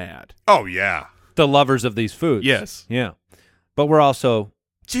people mad. Oh, yeah. The lovers of these foods. Yes. Yeah. But we're also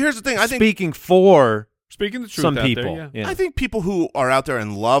See, here's the thing. I think speaking for Speaking the truth some out people. there, Yeah. I think people who are out there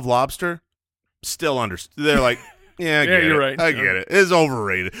and love lobster still understand. They're like, yeah, I get you're it. right. I get it. It's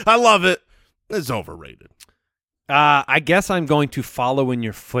overrated. I love it. It's overrated. I guess I'm going to follow in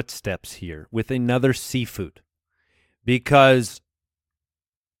your footsteps here with another seafood because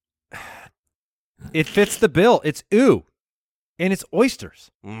it fits the bill. It's and it's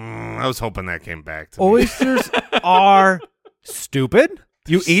oysters. I was hoping that came back to me. Oysters are Stupid.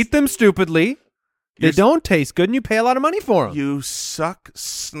 You eat them stupidly. They don't taste good, and you pay a lot of money for them. You suck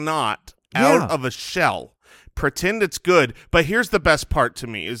snot out of a shell. Pretend it's good, but here's the best part to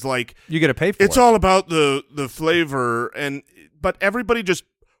me is like you got to pay for it. It's all about the flavor, but everybody just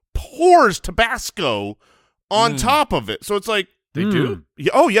pours Tabasco on top of it. So it's like They do?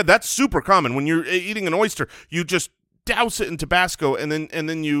 Oh yeah, that's super common. When you're eating an oyster, you just douse it in Tabasco and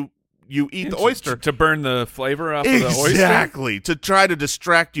then you eat the oyster to burn the flavor off of the oyster. Exactly, to try to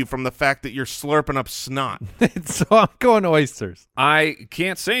distract you from the fact that you're slurping up snot. So I'm going oysters. I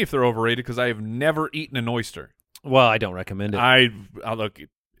can't say if they're overrated because I have never eaten an oyster. Well, I don't recommend it. I look.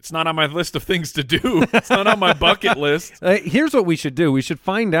 It's not on my list of things to do. It's not on my bucket list. Here's what we should do. We should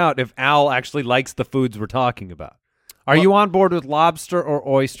find out if Al actually likes the foods we're talking about. Are you on board with lobster or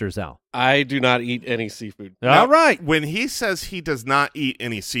oysters, Al? I do not eat any seafood. Now, All right. When he says he does not eat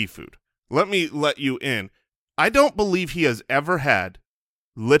any seafood, let me let you in. I don't believe he has ever had,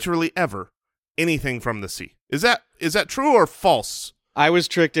 literally ever, anything from the sea. Is that true or false? I was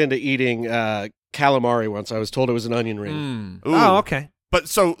tricked into eating calamari once. I was told it was an onion ring. Ooh. Oh, okay. But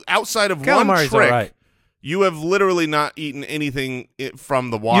so outside of Calamari's one trick, all right. you have literally not eaten anything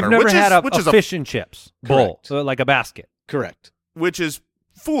from the water. You've never had a which fish and chips bowl, Correct. so like a basket. Correct. which is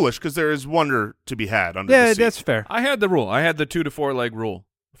foolish because there is wonder to be had under Yeah, the sea. that's fair. I had the rule. I had the 2 to 4 leg rule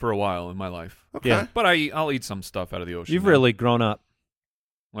for a while in my life. Okay. Yeah. But I'll eat some stuff out of the ocean. You've now. really grown up.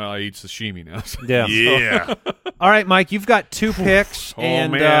 Well, I eat sashimi now. so- Yeah. Yeah. All right, Mike, you've got 2 picks, Oh,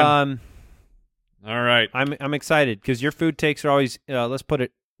 and man. All right. I'm excited because your food takes are always let's put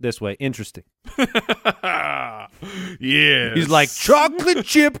it this way, interesting. Yeah. He's like chocolate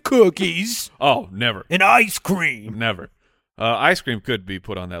chip cookies Oh, never. and ice cream. Never. Ice cream could be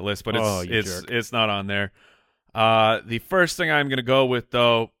put on that list, but Oh, you it's jerk. it's not on there. The first thing I'm going to go with,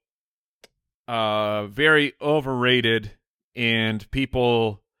 though, very overrated, and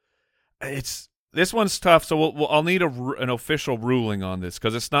people, this one's tough. So I'll need an official ruling on this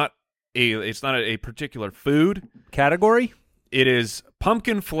because it's not a particular food. Category? It is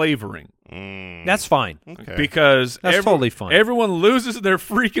pumpkin flavoring. That's fine. Okay. Because That's totally fine. Everyone loses their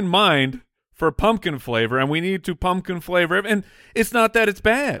freaking mind for pumpkin flavor, and we need to pumpkin flavor. And it's not that it's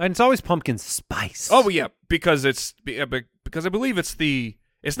bad. And it's always pumpkin spice. Oh yeah, because I believe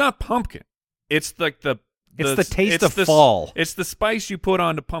it's not pumpkin. It's like the taste of fall. It's the spice you put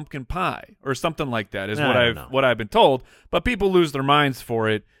onto pumpkin pie or something like that. Is I don't know. what I've been told. But people lose their minds for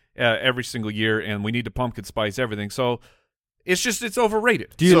it every single year, and we need to pumpkin spice everything. So it's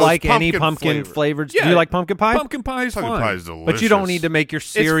overrated. Do you So it's like any pumpkin pumpkin flavor. flavored? Yeah. Do you like pumpkin pie? Pumpkin pie is Pumpkin fine. pie is delicious. But you don't need to make your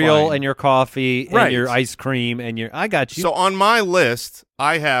cereal fine. and your coffee and Right. your ice cream and your. I got you. So on my list,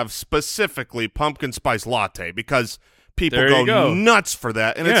 I have specifically pumpkin spice latte because people There you go. nuts for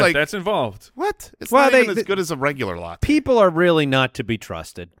that, and Yeah, it's like that's involved. what? It's Well, not they- even as good as a regular latte. people are really not to be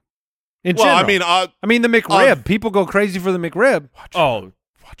trusted. In Well, general. I mean, the McRib. People go crazy for the McRib. Oh,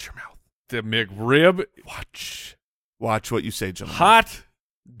 watch your mouth. the McRib, Watch what you say, gentlemen. hot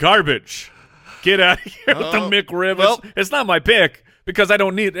garbage. Get out of here with the Oh, McRib. well- It's not my pick because I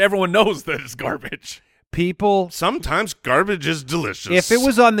don't need. Everyone knows that it's garbage. People, Sometimes garbage is delicious. if it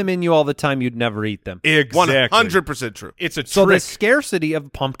was on the menu all the time, you'd never eat them. Exactly. 100% true. It's a So the trick. scarcity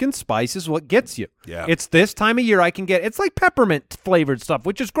of pumpkin spice is what gets you. Yeah. It's this time of year I can get. It's like peppermint flavored stuff,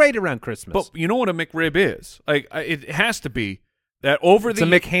 which is great around Christmas. But you know what a McRib is? Like it has to be that over it's the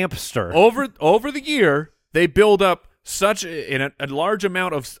a McHampster. over the year they build up such a large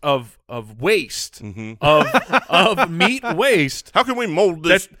amount of waste of meat waste. How can we mold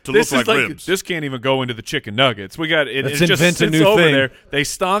this to this look is like ribs? This can't even go into the chicken nuggets. We got it. Let's It just invent a sits new over thing. there. They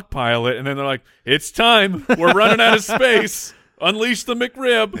stockpile it, and then they're like, "It's time. We're running out of space. Unleash the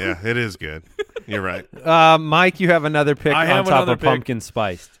McRib." Yeah, it is good. You're right. Mike, you have another pick I on have top another of pick. pumpkin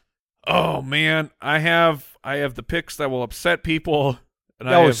spiced. Oh man, I have the picks that will upset people. And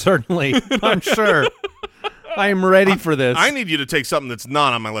I Oh, have, certainly. I'm sure. I am ready for this. I need you to take something that's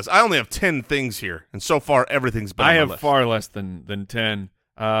not on my list. I only have 10 things here, and so far everything's been I on have my list. far less than 10.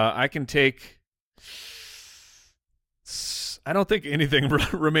 I can take. I don't think anything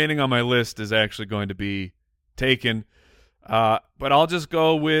remaining on my list is actually going to be taken. But I'll just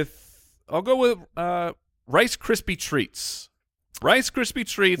go with. I'll go with Rice Krispie treats. Rice Krispie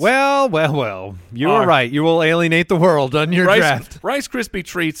treats. Well. You were Are- right. You will alienate the world on your draft. Rice Krispie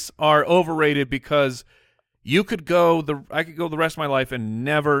treats are overrated because I could go the rest of my life and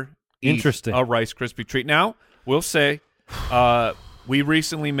never eat Interesting. a Rice Krispie treat. Now, we'll say we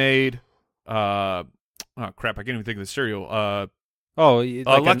recently made oh crap, I can't even think of the cereal.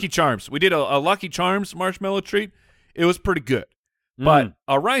 Lucky Charms. We did a Lucky Charms marshmallow treat. It was pretty good. But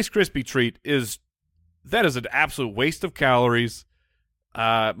a Rice Krispie treat is that is an absolute waste of calories.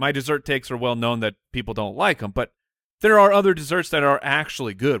 My dessert takes are well known that people don't like them, but there are other desserts that are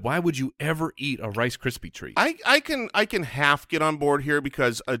actually good. Why would you ever eat a Rice Krispie treat? I can half get on board here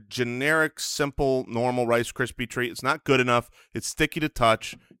because a generic, simple, normal Rice Krispie treat, it's not good enough. It's sticky to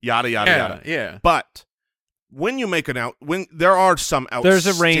touch, yada, yada, yada. Yeah. But when you make when there are some There's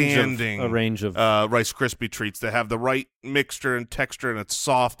outstanding a range of Rice Krispie treats that have the right mixture and texture and it's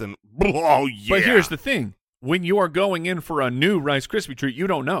soft and oh yeah. But here's the thing. When you are going in for a new Rice Krispie treat, you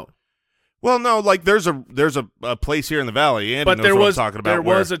don't know. Well, no, like there's a place here in the Valley, Andy but knows there what was I'm talking about. there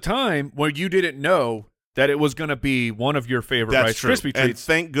was a time where you didn't know that it was going to be one of your favorite That's Rice true. Krispie And treats.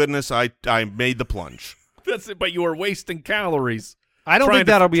 thank goodness I made the plunge. That's it. But you were wasting calories. I don't trying think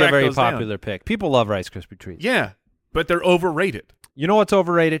to that'll be a track very those down. popular pick. People love Rice Krispie treats. Yeah, but they're overrated. You know what's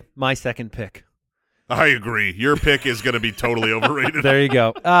overrated? My second pick. I agree. Your pick is going to be totally overrated. There you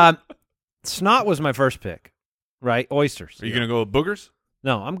go. Snot was my first pick, right? Oysters. Are you going to go with boogers?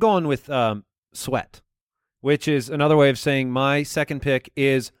 No, I'm going with sweat, which is another way of saying my second pick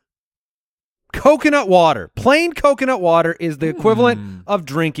is coconut water. Plain coconut water is the equivalent of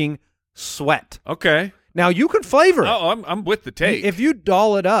drinking sweat. Okay. Now, you can flavor it. Oh, I'm with the take. If you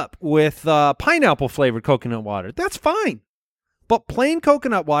doll it up with pineapple-flavored coconut water, that's fine. But plain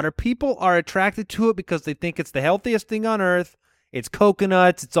coconut water, people are attracted to it because they think it's the healthiest thing on earth. It's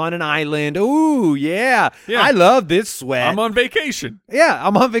coconuts. It's on an island. Ooh, yeah. I love this sweat. I'm on vacation. Yeah,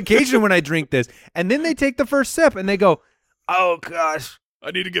 I'm on vacation when I drink this. And then they take the first sip and they go, oh, gosh,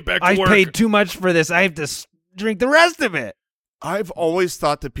 I need to get back to I work. paid too much for this. I have to drink the rest of it. I've always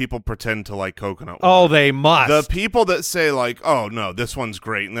thought that people pretend to like coconut Oh, water. they must. The people that say like, oh, no, this one's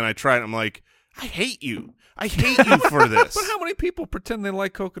great. And then I try it. And I'm like, I hate you. I hate you for this. But how many people pretend they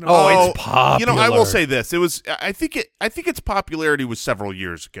like coconut Oh, water? it's popular. You know, I will say this. It was. I think its popularity was several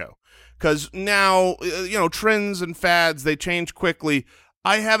years ago, because now trends and fads, they change quickly.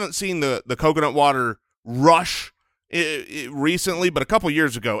 I haven't seen the coconut water rush recently, but a couple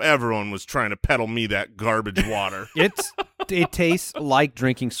years ago, everyone was trying to peddle me that garbage water. It tastes like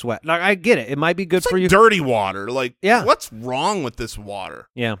drinking sweat. Like, I get it. It might be good It's for like you. dirty water. Like, Yeah. what's wrong with this water?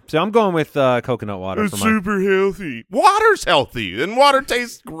 Yeah. So I'm going with coconut water. It's for mine. super healthy. Water's healthy, and water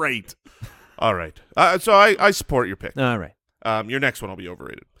tastes great. All right. So I support your pick. All right. Your next one will be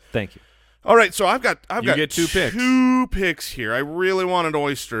overrated. Thank you. All right, so I've got You get two picks. Two picks here. I really wanted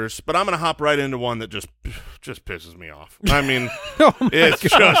oysters, but I'm going to hop right into one that just pisses me off. I mean, it's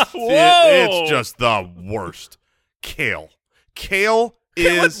just the worst. Kale. Kale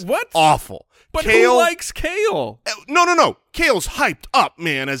is What? awful. But kale, who likes kale? No. Kale's hyped up,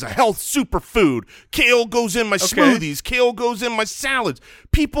 man, as a health superfood. Kale goes in my smoothies. Kale goes in my salads.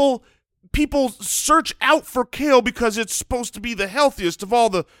 People search out for kale because it's supposed to be the healthiest of all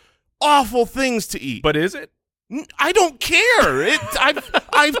the awful things to eat. But is it? I don't care.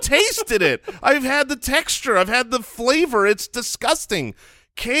 I've tasted it. I've had the texture. I've had the flavor. It's disgusting.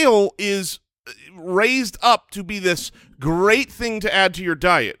 Kale is raised up to be this great thing to add to your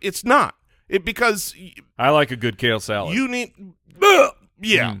diet. It's not. Because I like a good kale salad. you need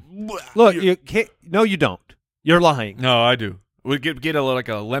yeah. Look, no, you don't. You're lying. No, I do. We get a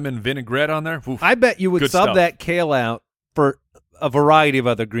lemon vinaigrette on there. Oof. I bet you would Good sub stuff. that kale out for a variety of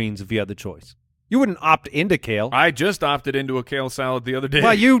other greens if you had the choice. You wouldn't opt into kale. I just opted into a kale salad the other day.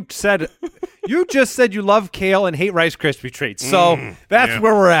 Well, you just said you love kale and hate Rice Krispie treats. So that's yeah.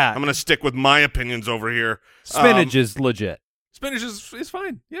 where we're at. I'm going to stick with my opinions over here. Spinach is legit. Spinach is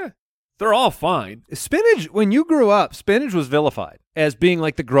fine. Yeah. They're all fine. Spinach, when you grew up, spinach was vilified as being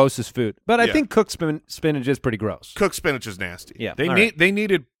like the grossest food. But I Yeah. think cooked spinach is pretty gross. Cooked spinach is nasty. Yeah. They all need right. they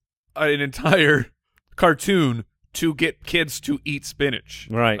needed an entire cartoon to get kids to eat spinach.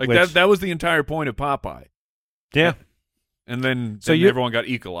 Right, Like which- that was the entire point of Popeye. Yeah. And then So you- everyone got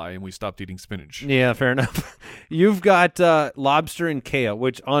E. coli and we stopped eating spinach. Yeah, fair enough. You've got lobster and kale,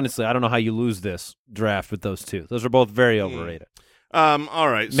 which honestly, I don't know how you lose this draft with those two. Those are both very overrated. All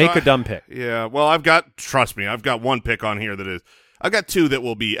right. Make a dumb pick. Yeah. Well, trust me, I've got one pick on here that is. I've got two that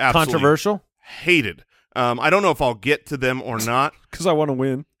will be absolutely Controversial? hated. I don't know if I'll get to them or not. Because I want to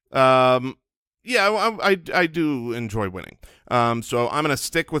win. Yeah, I do enjoy winning. So I'm going to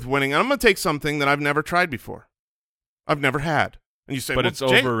stick with winning. And I'm going to take something that I've never tried before. I've never had. And you say, But well, it's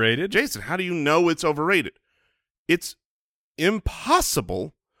overrated? Jason, how do you know it's overrated? It's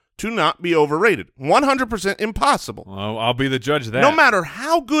impossible to not be overrated. 100% impossible. Well, I'll be the judge of that. No matter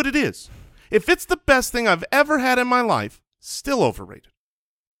how good it is. If it's the best thing I've ever had in my life, still overrated.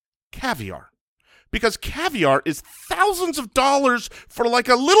 Caviar. because caviar is thousands of dollars for like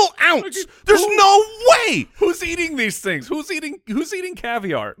a little ounce. There's no way. Who's eating these things? Who's eating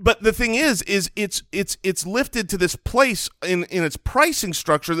caviar? But the thing is it's lifted to this place in its pricing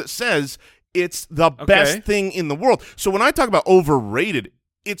structure that says it's the best thing in the world. So when I talk about overrated,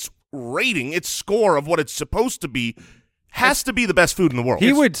 its rating, its score of what it's supposed to be has to be the best food in the world.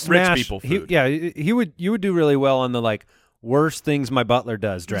 He would smash. Rich people food. You would do really well on the like worst things my butler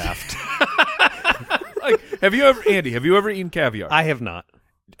does draft. Like, have you ever eaten caviar? I have not.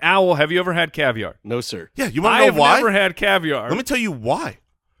 Owl, have you ever had caviar? No, sir. Yeah, you want I to have know why? never had caviar. Let me tell you why.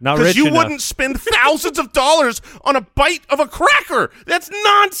 Not Because rich you enough. wouldn't spend thousands of dollars on a bite of a cracker. That's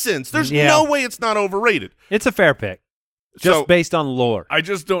nonsense. There's no way it's not overrated. It's a fair pick, just So- based on lore. I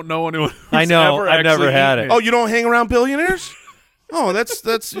just don't know anyone. Who's I know, ever I've never actually had eaten it. Oh, you don't hang around billionaires? Oh, that's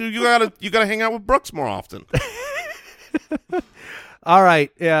you gotta hang out with Brooks more often. All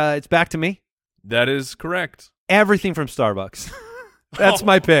right, it's back to me. That is correct. Everything from Starbucks. That's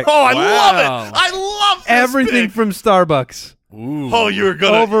my pick. Oh, I Wow. love it. I love this Everything pick. from Starbucks. Ooh. Oh, you're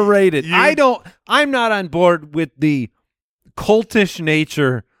gonna Overrated. you- I'm not on board with the cultish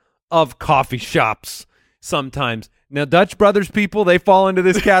nature of coffee shops sometimes. Now, Dutch Brothers people, they fall into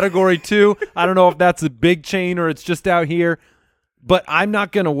this category too. I don't know if that's a big chain or it's just out here, but I'm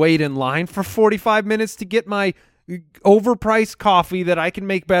not going to wait in line for 45 minutes to get my overpriced coffee that I can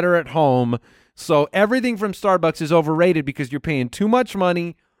make better at home. So everything from Starbucks is overrated because you're paying too much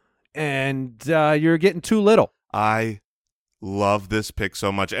money and you're getting too little. I love this pick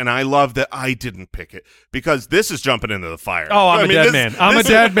so much, and I love that I didn't pick it because this is jumping into the fire. Oh, I'm a dead man. I'm a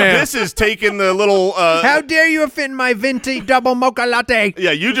dead man. This is taking the little. How dare you offend my venti double mocha latte?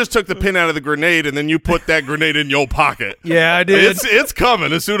 Yeah, you just took the pin out of the grenade, and then you put that grenade in your pocket. Yeah, I did. It's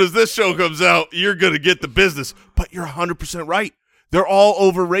coming. As soon as this show comes out, you're gonna get the business. But you're 100% right. They're all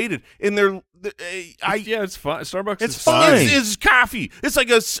overrated, and Yeah, it's fine. Starbucks It's is fine. It's coffee. It's like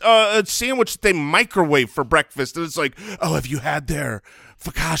a sandwich that they microwave for breakfast, and it's like, oh, have you had their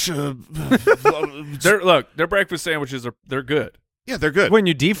focaccia? Their breakfast sandwiches they're good. Yeah, they're good. When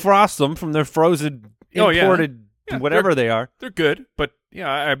you defrost them from their frozen, Oh, yeah. imported, Yeah, whatever they are. They're good, but yeah,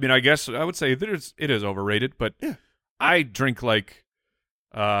 I mean, I guess I would say that it is overrated. But I drink like,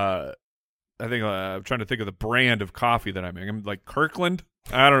 I think I'm trying to think of the brand of coffee that I make. I'm like Kirkland.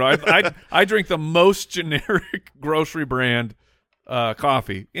 I don't know. I drink the most generic grocery brand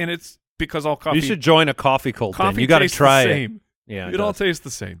coffee, and it's because all coffee. You should join a coffee cult. Then. Coffee You got to tastes try the it. same. Yeah, it all tastes the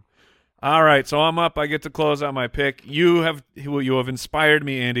same. All right, so I'm up. I get to close out my pick. You have inspired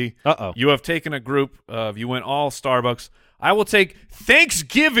me, Andy. Uh-oh. You have taken a group of. You went all Starbucks. I will take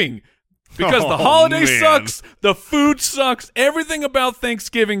Thanksgiving. Because the holiday man. sucks, the food sucks, everything about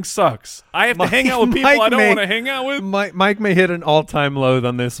Thanksgiving sucks. I have to hang out with people I don't want to hang out with. Mike may hit an all-time low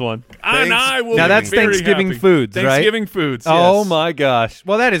on this one. And I will Now be that's very Thanksgiving happy. foods, right? Thanksgiving foods, Oh yes. my gosh!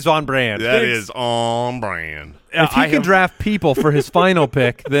 Well, that is on brand. That is on brand. If he I can have- draft people for his final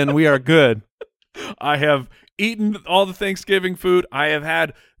pick, then we are good. I have eaten all the Thanksgiving food. I have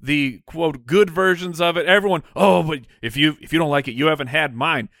had the quote good versions of it. Everyone, but if you don't like it, you haven't had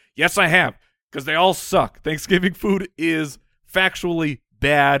mine. Yes, I have, because they all suck. Thanksgiving food is factually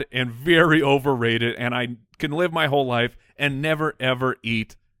bad and very overrated, and I can live my whole life and never ever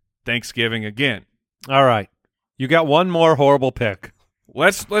eat Thanksgiving again. All right, you got one more horrible pick.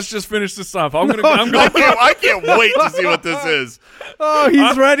 Let's just finish this off. I'm going. I can't wait to see what this is. Oh,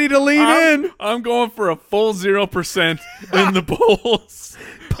 he's ready to lean in. I'm going for a full 0% in the bowls.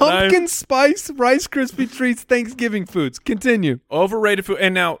 Pumpkin spice Rice Krispie treats Thanksgiving foods. Continue. Overrated food.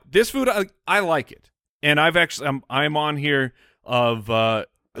 And now this food, I like it. And I'm on here of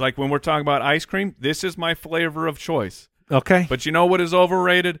like when we're talking about ice cream. This is my flavor of choice. Okay. But you know what is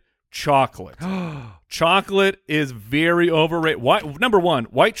overrated? Chocolate. Chocolate is very overrated. Number one,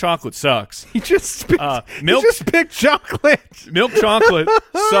 white chocolate sucks. He just picked, milk- He just picked chocolate. Milk chocolate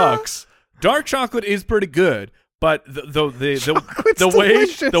sucks. Dark chocolate is pretty good, but Chocolate's the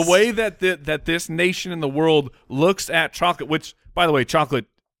delicious. way that this nation in the world looks at chocolate, which by the way, chocolate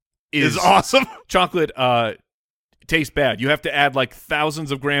Is awesome. chocolate tastes bad. You have to add like thousands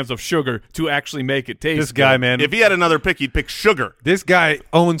of grams of sugar to actually make it taste This guy, good. man. If he had another pick, he'd pick sugar. This guy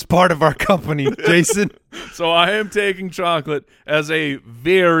owns part of our company, Jason. So I am taking chocolate as a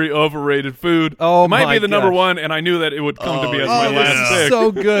very overrated food. Oh, it might my be the number gosh. one, and I knew that it would come to be as my Oh, last yeah. pick.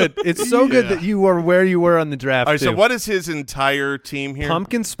 So good. It's so good that you are where you were on the draft. All right, so too. what is his entire team here?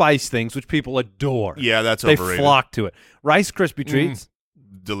 Pumpkin spice things, which people adore. Yeah, that's They overrated. flock to it. Rice Krispie treats,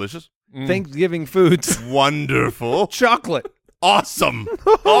 Delicious. Thanksgiving foods, Wonderful. chocolate. Awesome.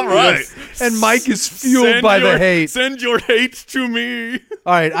 All right. And Mike is fueled by the hate. Send your hate to me.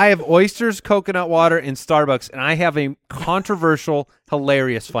 All right, I have oysters, coconut water, and Starbucks, and I have a controversial,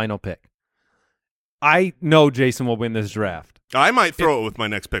 hilarious final pick. I know Jason will win this draft. I might throw it with my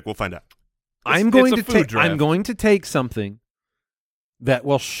next pick. We'll find out. I'm going to take something that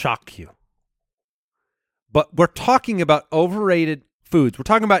will shock you. But we're talking about overrated foods. We're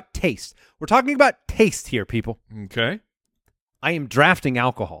talking about taste. We're talking about taste here, people. Okay. I am drafting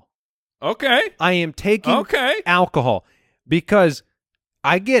alcohol. Okay. I am taking alcohol because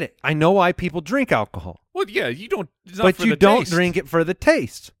I get it. I know why people drink alcohol. Well, yeah, you don't. But you don't drink it for the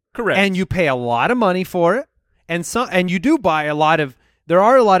taste. Correct. And you pay a lot of money for it. And you do buy a lot of. There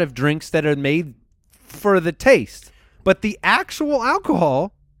are a lot of drinks that are made for the taste, but the actual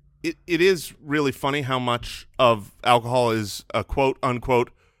alcohol. It is really funny how much of alcohol is a quote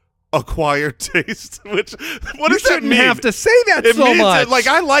unquote acquired taste. Which what does that mean? You shouldn't have to say that it so means much. Like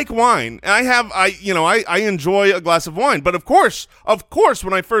I like wine. I enjoy a glass of wine. But of course,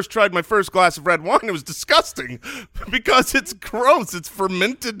 when I first tried my first glass of red wine, it was disgusting because it's gross. It's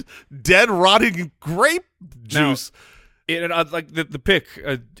fermented, dead, rotting grape juice. Now, like the pick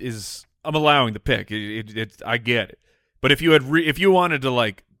is. I'm allowing the pick. I get it. But if you wanted to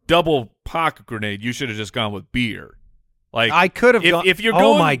like double pocket grenade, you should have just gone with beer. Like I could have. If you're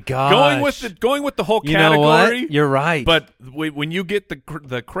oh my gosh. going with the whole you category, know what? You're right. But when you get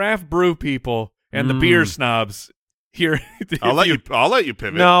the craft brew people and the beer snobs here, I'll let you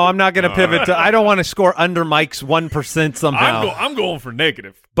pivot. No, I'm not going to pivot. I don't want to score under Mike's 1% somehow. I'm going for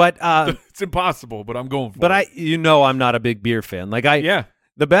negative. But it's impossible. But I'm going for. But it. I'm not a big beer fan. Like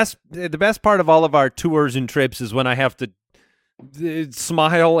the best part of all of our tours and trips is when I have to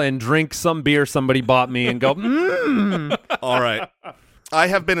smile and drink some beer somebody bought me and go, All right. I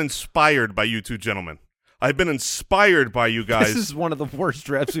have been inspired by you two gentlemen. I've been inspired by you guys. This is one of the worst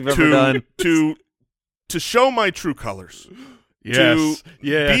drafts we've ever done. To show my true colors. Yes.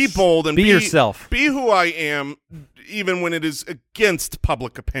 Be bold and be yourself. Be who I am, even when it is against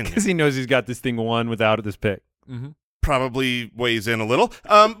public opinion. Because he knows he's got this thing won without this pick. Mm-hmm. Probably weighs in a little.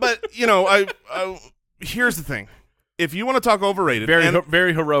 But, here's the thing. If you want to talk overrated.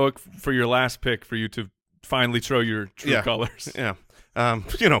 Very heroic for your last pick for you to finally show your true colors. Yeah.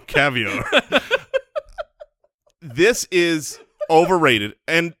 Caviar. This is overrated.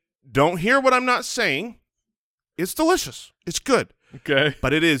 And don't hear what I'm not saying. It's delicious. It's good. Okay.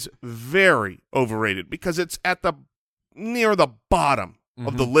 But it is very overrated because it's at near the bottom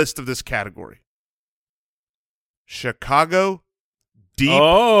of the list of this category. Chicago deep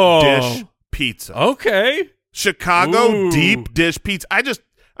dish pizza. Okay. Chicago deep dish pizza.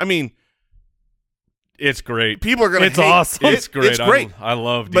 It's great. People are going to hate. It's awesome. It's great. It's great. I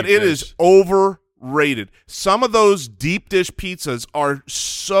love deep But it dish. is overrated. Some of those deep dish pizzas are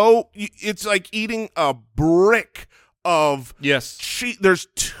it's like eating a brick of cheese. There's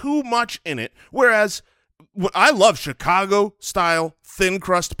too much in it. Whereas I love Chicago style thin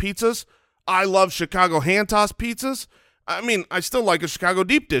crust pizzas. I love Chicago hand tossed pizzas. I still like a Chicago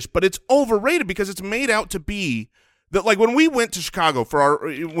deep dish, but it's overrated because it's made out to be that. Like when we went to Chicago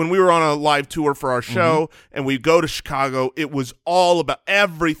when we were on a live tour for our show, and we'd go to Chicago, it was all about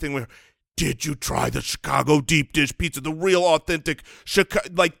everything. Did you try the Chicago deep dish pizza, the real authentic Chicago?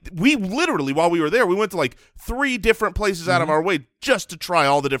 Like we literally, while we were there, we went to like 3 different places out of our way just to try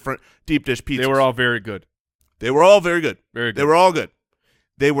all the different deep dish pizzas. They were all very good. They were all very good. Very good. They were all good.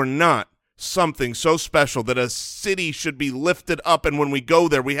 They were not something so special that a city should be lifted up, and when we go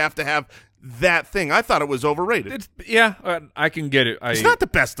there, we have to have that thing. I thought it was overrated. I can get it. It's not the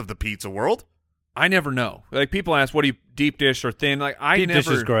best of the pizza world. I never know. Like people ask, what do you deep dish or thin? Like deep dish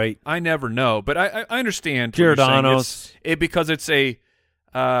is great. I never know, but I understand Giordano's. Because it's it's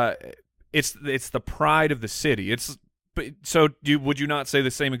the pride of the city. Would you not say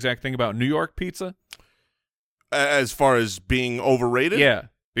the same exact thing about New York pizza? As far as being overrated? Yeah.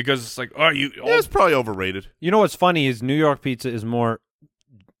 Because it's like, it's probably overrated. You know what's funny is New York pizza is more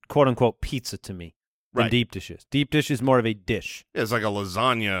quote-unquote pizza to me than deep dishes. Deep dish is more of a dish. Yeah, it's like a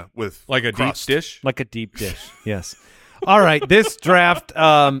lasagna with like a crust. deep dish? Like a deep dish, yes. All right, this draft,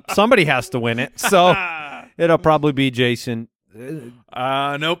 somebody has to win it, so it'll probably be Jason.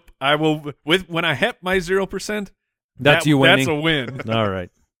 Nope. I will, when I hit my 0%, that's you winning. That's a win. All right.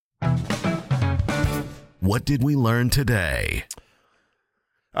 What did we learn today?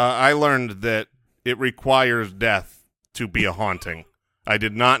 I learned that it requires death to be a haunting. I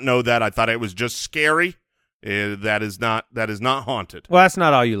did not know that. I thought it was just scary. That is not haunted. Well, that's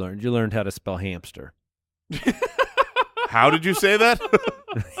not all you learned. You learned how to spell hamster. How did you say that?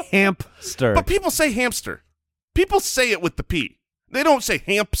 Hamster. But people say hamster. People say it with the P. They don't say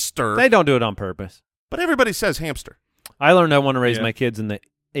hamster. They don't do it on purpose. But everybody says hamster. I learned I want to raise my kids in the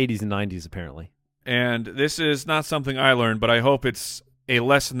 80s and 90s, apparently. And this is not something I learned, but I hope it's a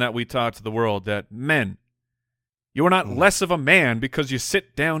lesson that we taught to the world that men, you are not less of a man because you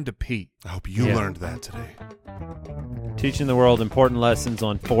sit down to pee. I hope you learned that today. Teaching the world important lessons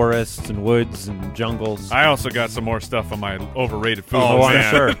on forests and woods and jungles. I also got some more stuff on my overrated food. Oh, I'm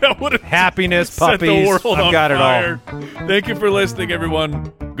man. sure. That would've Happiness, set the puppies. world I've on got fire. it all. Thank you for listening,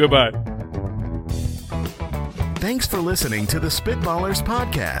 everyone. Goodbye. Thanks for listening to the Spitballers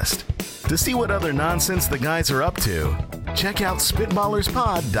Podcast. To see what other nonsense the guys are up to, check out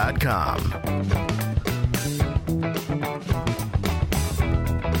SpitballersPod.com.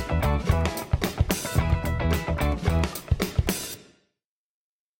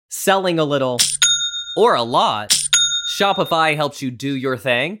 Selling a little or a lot, Shopify helps you do your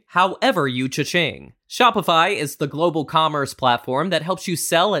thing, however you cha-ching. Shopify is the global commerce platform that helps you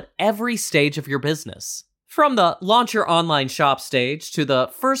sell at every stage of your business. From the launch your online shop stage to the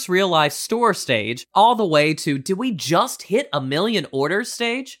first real life store stage, all the way to do we just hit 1 million orders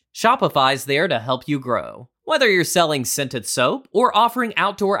stage? Shopify's there to help you grow. Whether you're selling scented soap or offering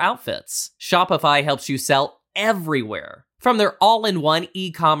outdoor outfits, Shopify helps you sell everywhere. From their all-in-one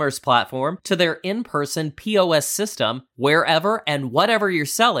e-commerce platform to their in-person POS system, wherever and whatever you're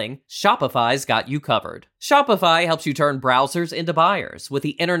selling, Shopify's got you covered. Shopify helps you turn browsers into buyers with the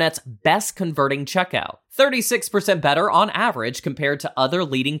internet's best converting checkout, 36% better on average compared to other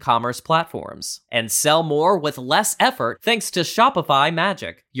leading commerce platforms. And sell more with less effort thanks to Shopify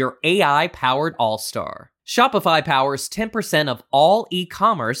Magic, your AI-powered all-star. Shopify powers 10% of all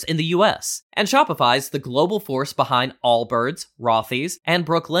e-commerce in the US, and Shopify's the global force behind Allbirds, Rothy's, and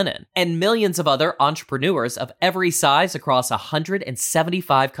Brooklinen, and millions of other entrepreneurs of every size across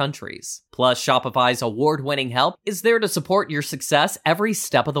 175 countries. Plus, Shopify's award-winning help is there to support your success every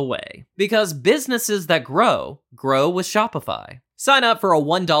step of the way. Because businesses that grow, grow with Shopify. Sign up for a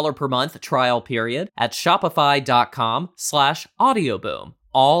 $1 per month trial period at shopify.com/audioboom,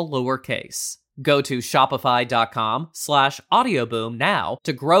 all lowercase. Go to shopify.com/audioboom now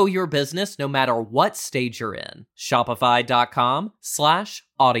to grow your business no matter what stage you're in.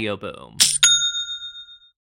 Shopify.com/audioboom.